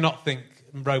that do you not think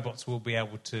robots will be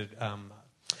able to...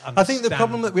 I think the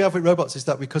problem that we have with robots is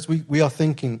that because we are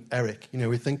thinking Eric,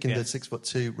 we're thinking the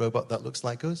 6'2" robot that looks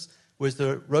like us, whereas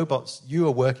the robots, you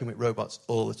are working with robots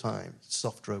all the time,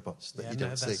 soft robots that you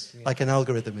don't see. Yeah. Like an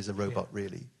algorithm is a robot,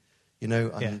 really,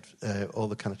 and all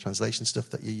the kind of translation stuff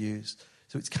that you use.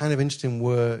 So it's kind of interesting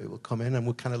where it will come in, and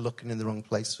we're kind of looking in the wrong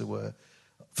place for where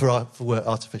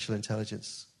artificial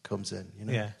intelligence comes in.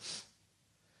 Yeah.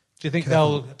 Do you think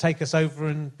they'll take us over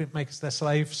and make us their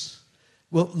slaves?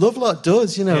 Well, Lovelock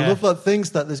does, Lovelock thinks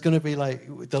that there's going to be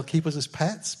they'll keep us as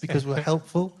pets because we're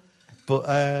helpful. But,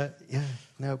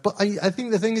 But I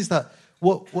think the thing is that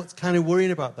what's kind of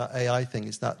worrying about that AI thing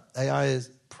is that AI is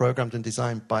programmed and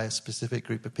designed by a specific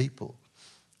group of people.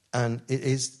 And it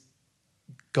is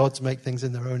gods make things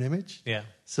in their own image. Yeah.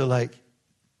 So,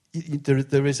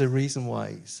 there is a reason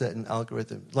why certain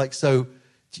algorithms...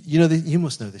 you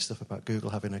must know this stuff about Google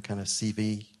having a kind of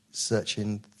CV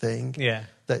searching thing. Yeah.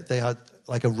 They had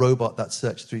a robot that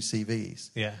searched through CVs.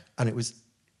 Yeah. And it was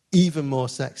even more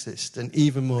sexist and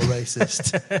even more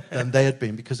racist than they had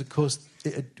been because, of course,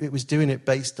 it was doing it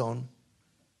based on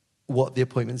what the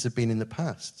appointments had been in the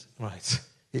past. Right.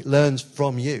 It learns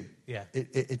from you. Yeah.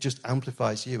 It just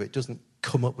amplifies you. It doesn't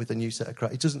come up with a new set of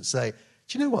criteria. It doesn't say,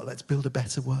 do you know what, let's build a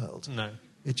better world. No.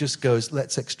 It just goes,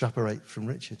 let's extrapolate from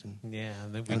Richard and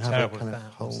have a kind of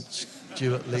whole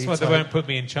Stuart Lee. That's why they won't put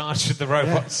me in charge of the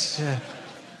robots. Yeah.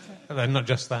 Although not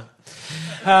just that.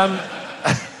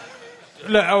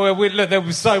 Look, there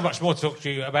was so much more to talk to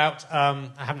you about. I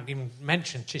haven't even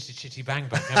mentioned Chitty Chitty Bang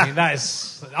Bang. I mean, that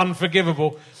is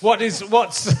unforgivable. What's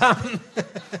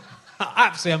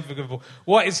absolutely unforgivable?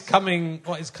 What is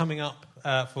coming up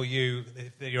for you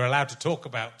that you're allowed to talk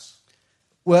about?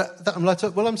 Well,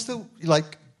 I'm still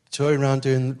touring around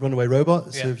doing Runaway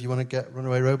Robot. So if you want to get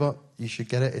Runaway Robot, you should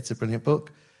get it. It's a brilliant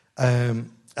book. And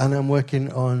I'm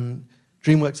working on...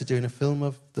 DreamWorks are doing a film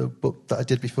of the book that I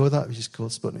did before that, which is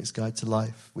called Sputnik's Guide to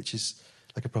Life, which is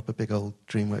like a proper big old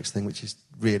DreamWorks thing, which is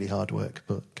really hard work,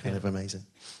 but kind of amazing.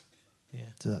 Yeah.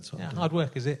 So that's what I'm doing. Hard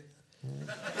work, is it?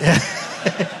 Yeah.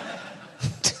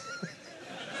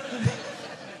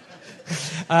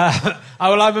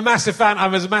 Well, I'm a massive fan. I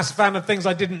was a massive fan of things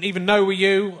I didn't even know were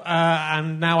you,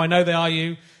 and now I know they are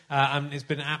you. And it's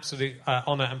been an absolute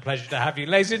honour and pleasure to have you.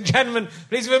 Ladies and gentlemen,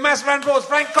 please give a massive round of applause,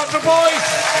 Frank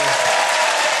Cottrell-Boyce.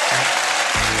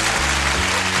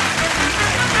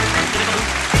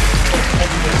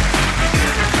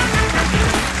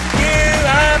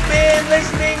 Been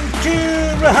listening to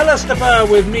RHLSTP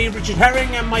with me, Richard Herring,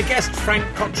 and my guest, Frank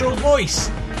Cottrell-Boyce.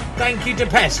 Thank you to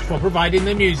Pest for providing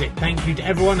the music. Thank you to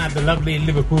everyone at the lovely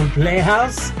Liverpool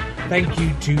Playhouse. Thank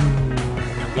you to,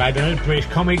 I don't know, British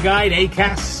Comic Guide,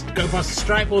 Acast, Go Past the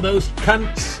Stripe, all those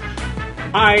cunts.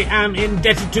 I am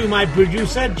indebted to my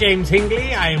producer, James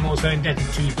Hingley. I am also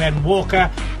indebted to Ben Walker.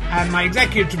 And my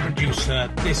executive producer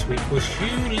this week was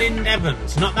Hugh Lind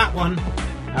Evans. Not that one.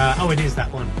 It is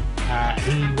that one.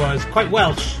 He was quite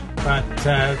Welsh, but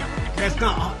that's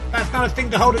not a thing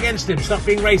to hold against him. Stop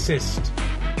being racist.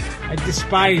 I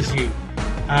despise you.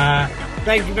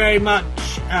 Thank you very much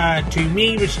to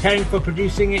me, Richard Herring, for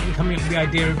producing it and coming up with the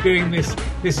idea of doing this.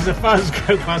 This is a Fuzz,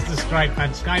 Go Past the Stripe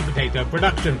and Sky Potato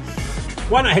production.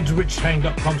 Why not head to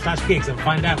richardherring.com/gigs and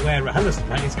find out where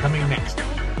RHLSTP is coming next.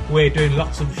 We're doing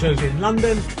lots of shows in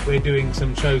London, we're doing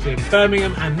some shows in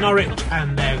Birmingham and Norwich,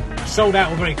 and they're sold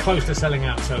out or very close to selling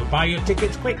out, so buy your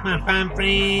tickets quick, my fan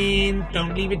friend.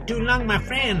 Don't leave it too long, my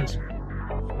friends.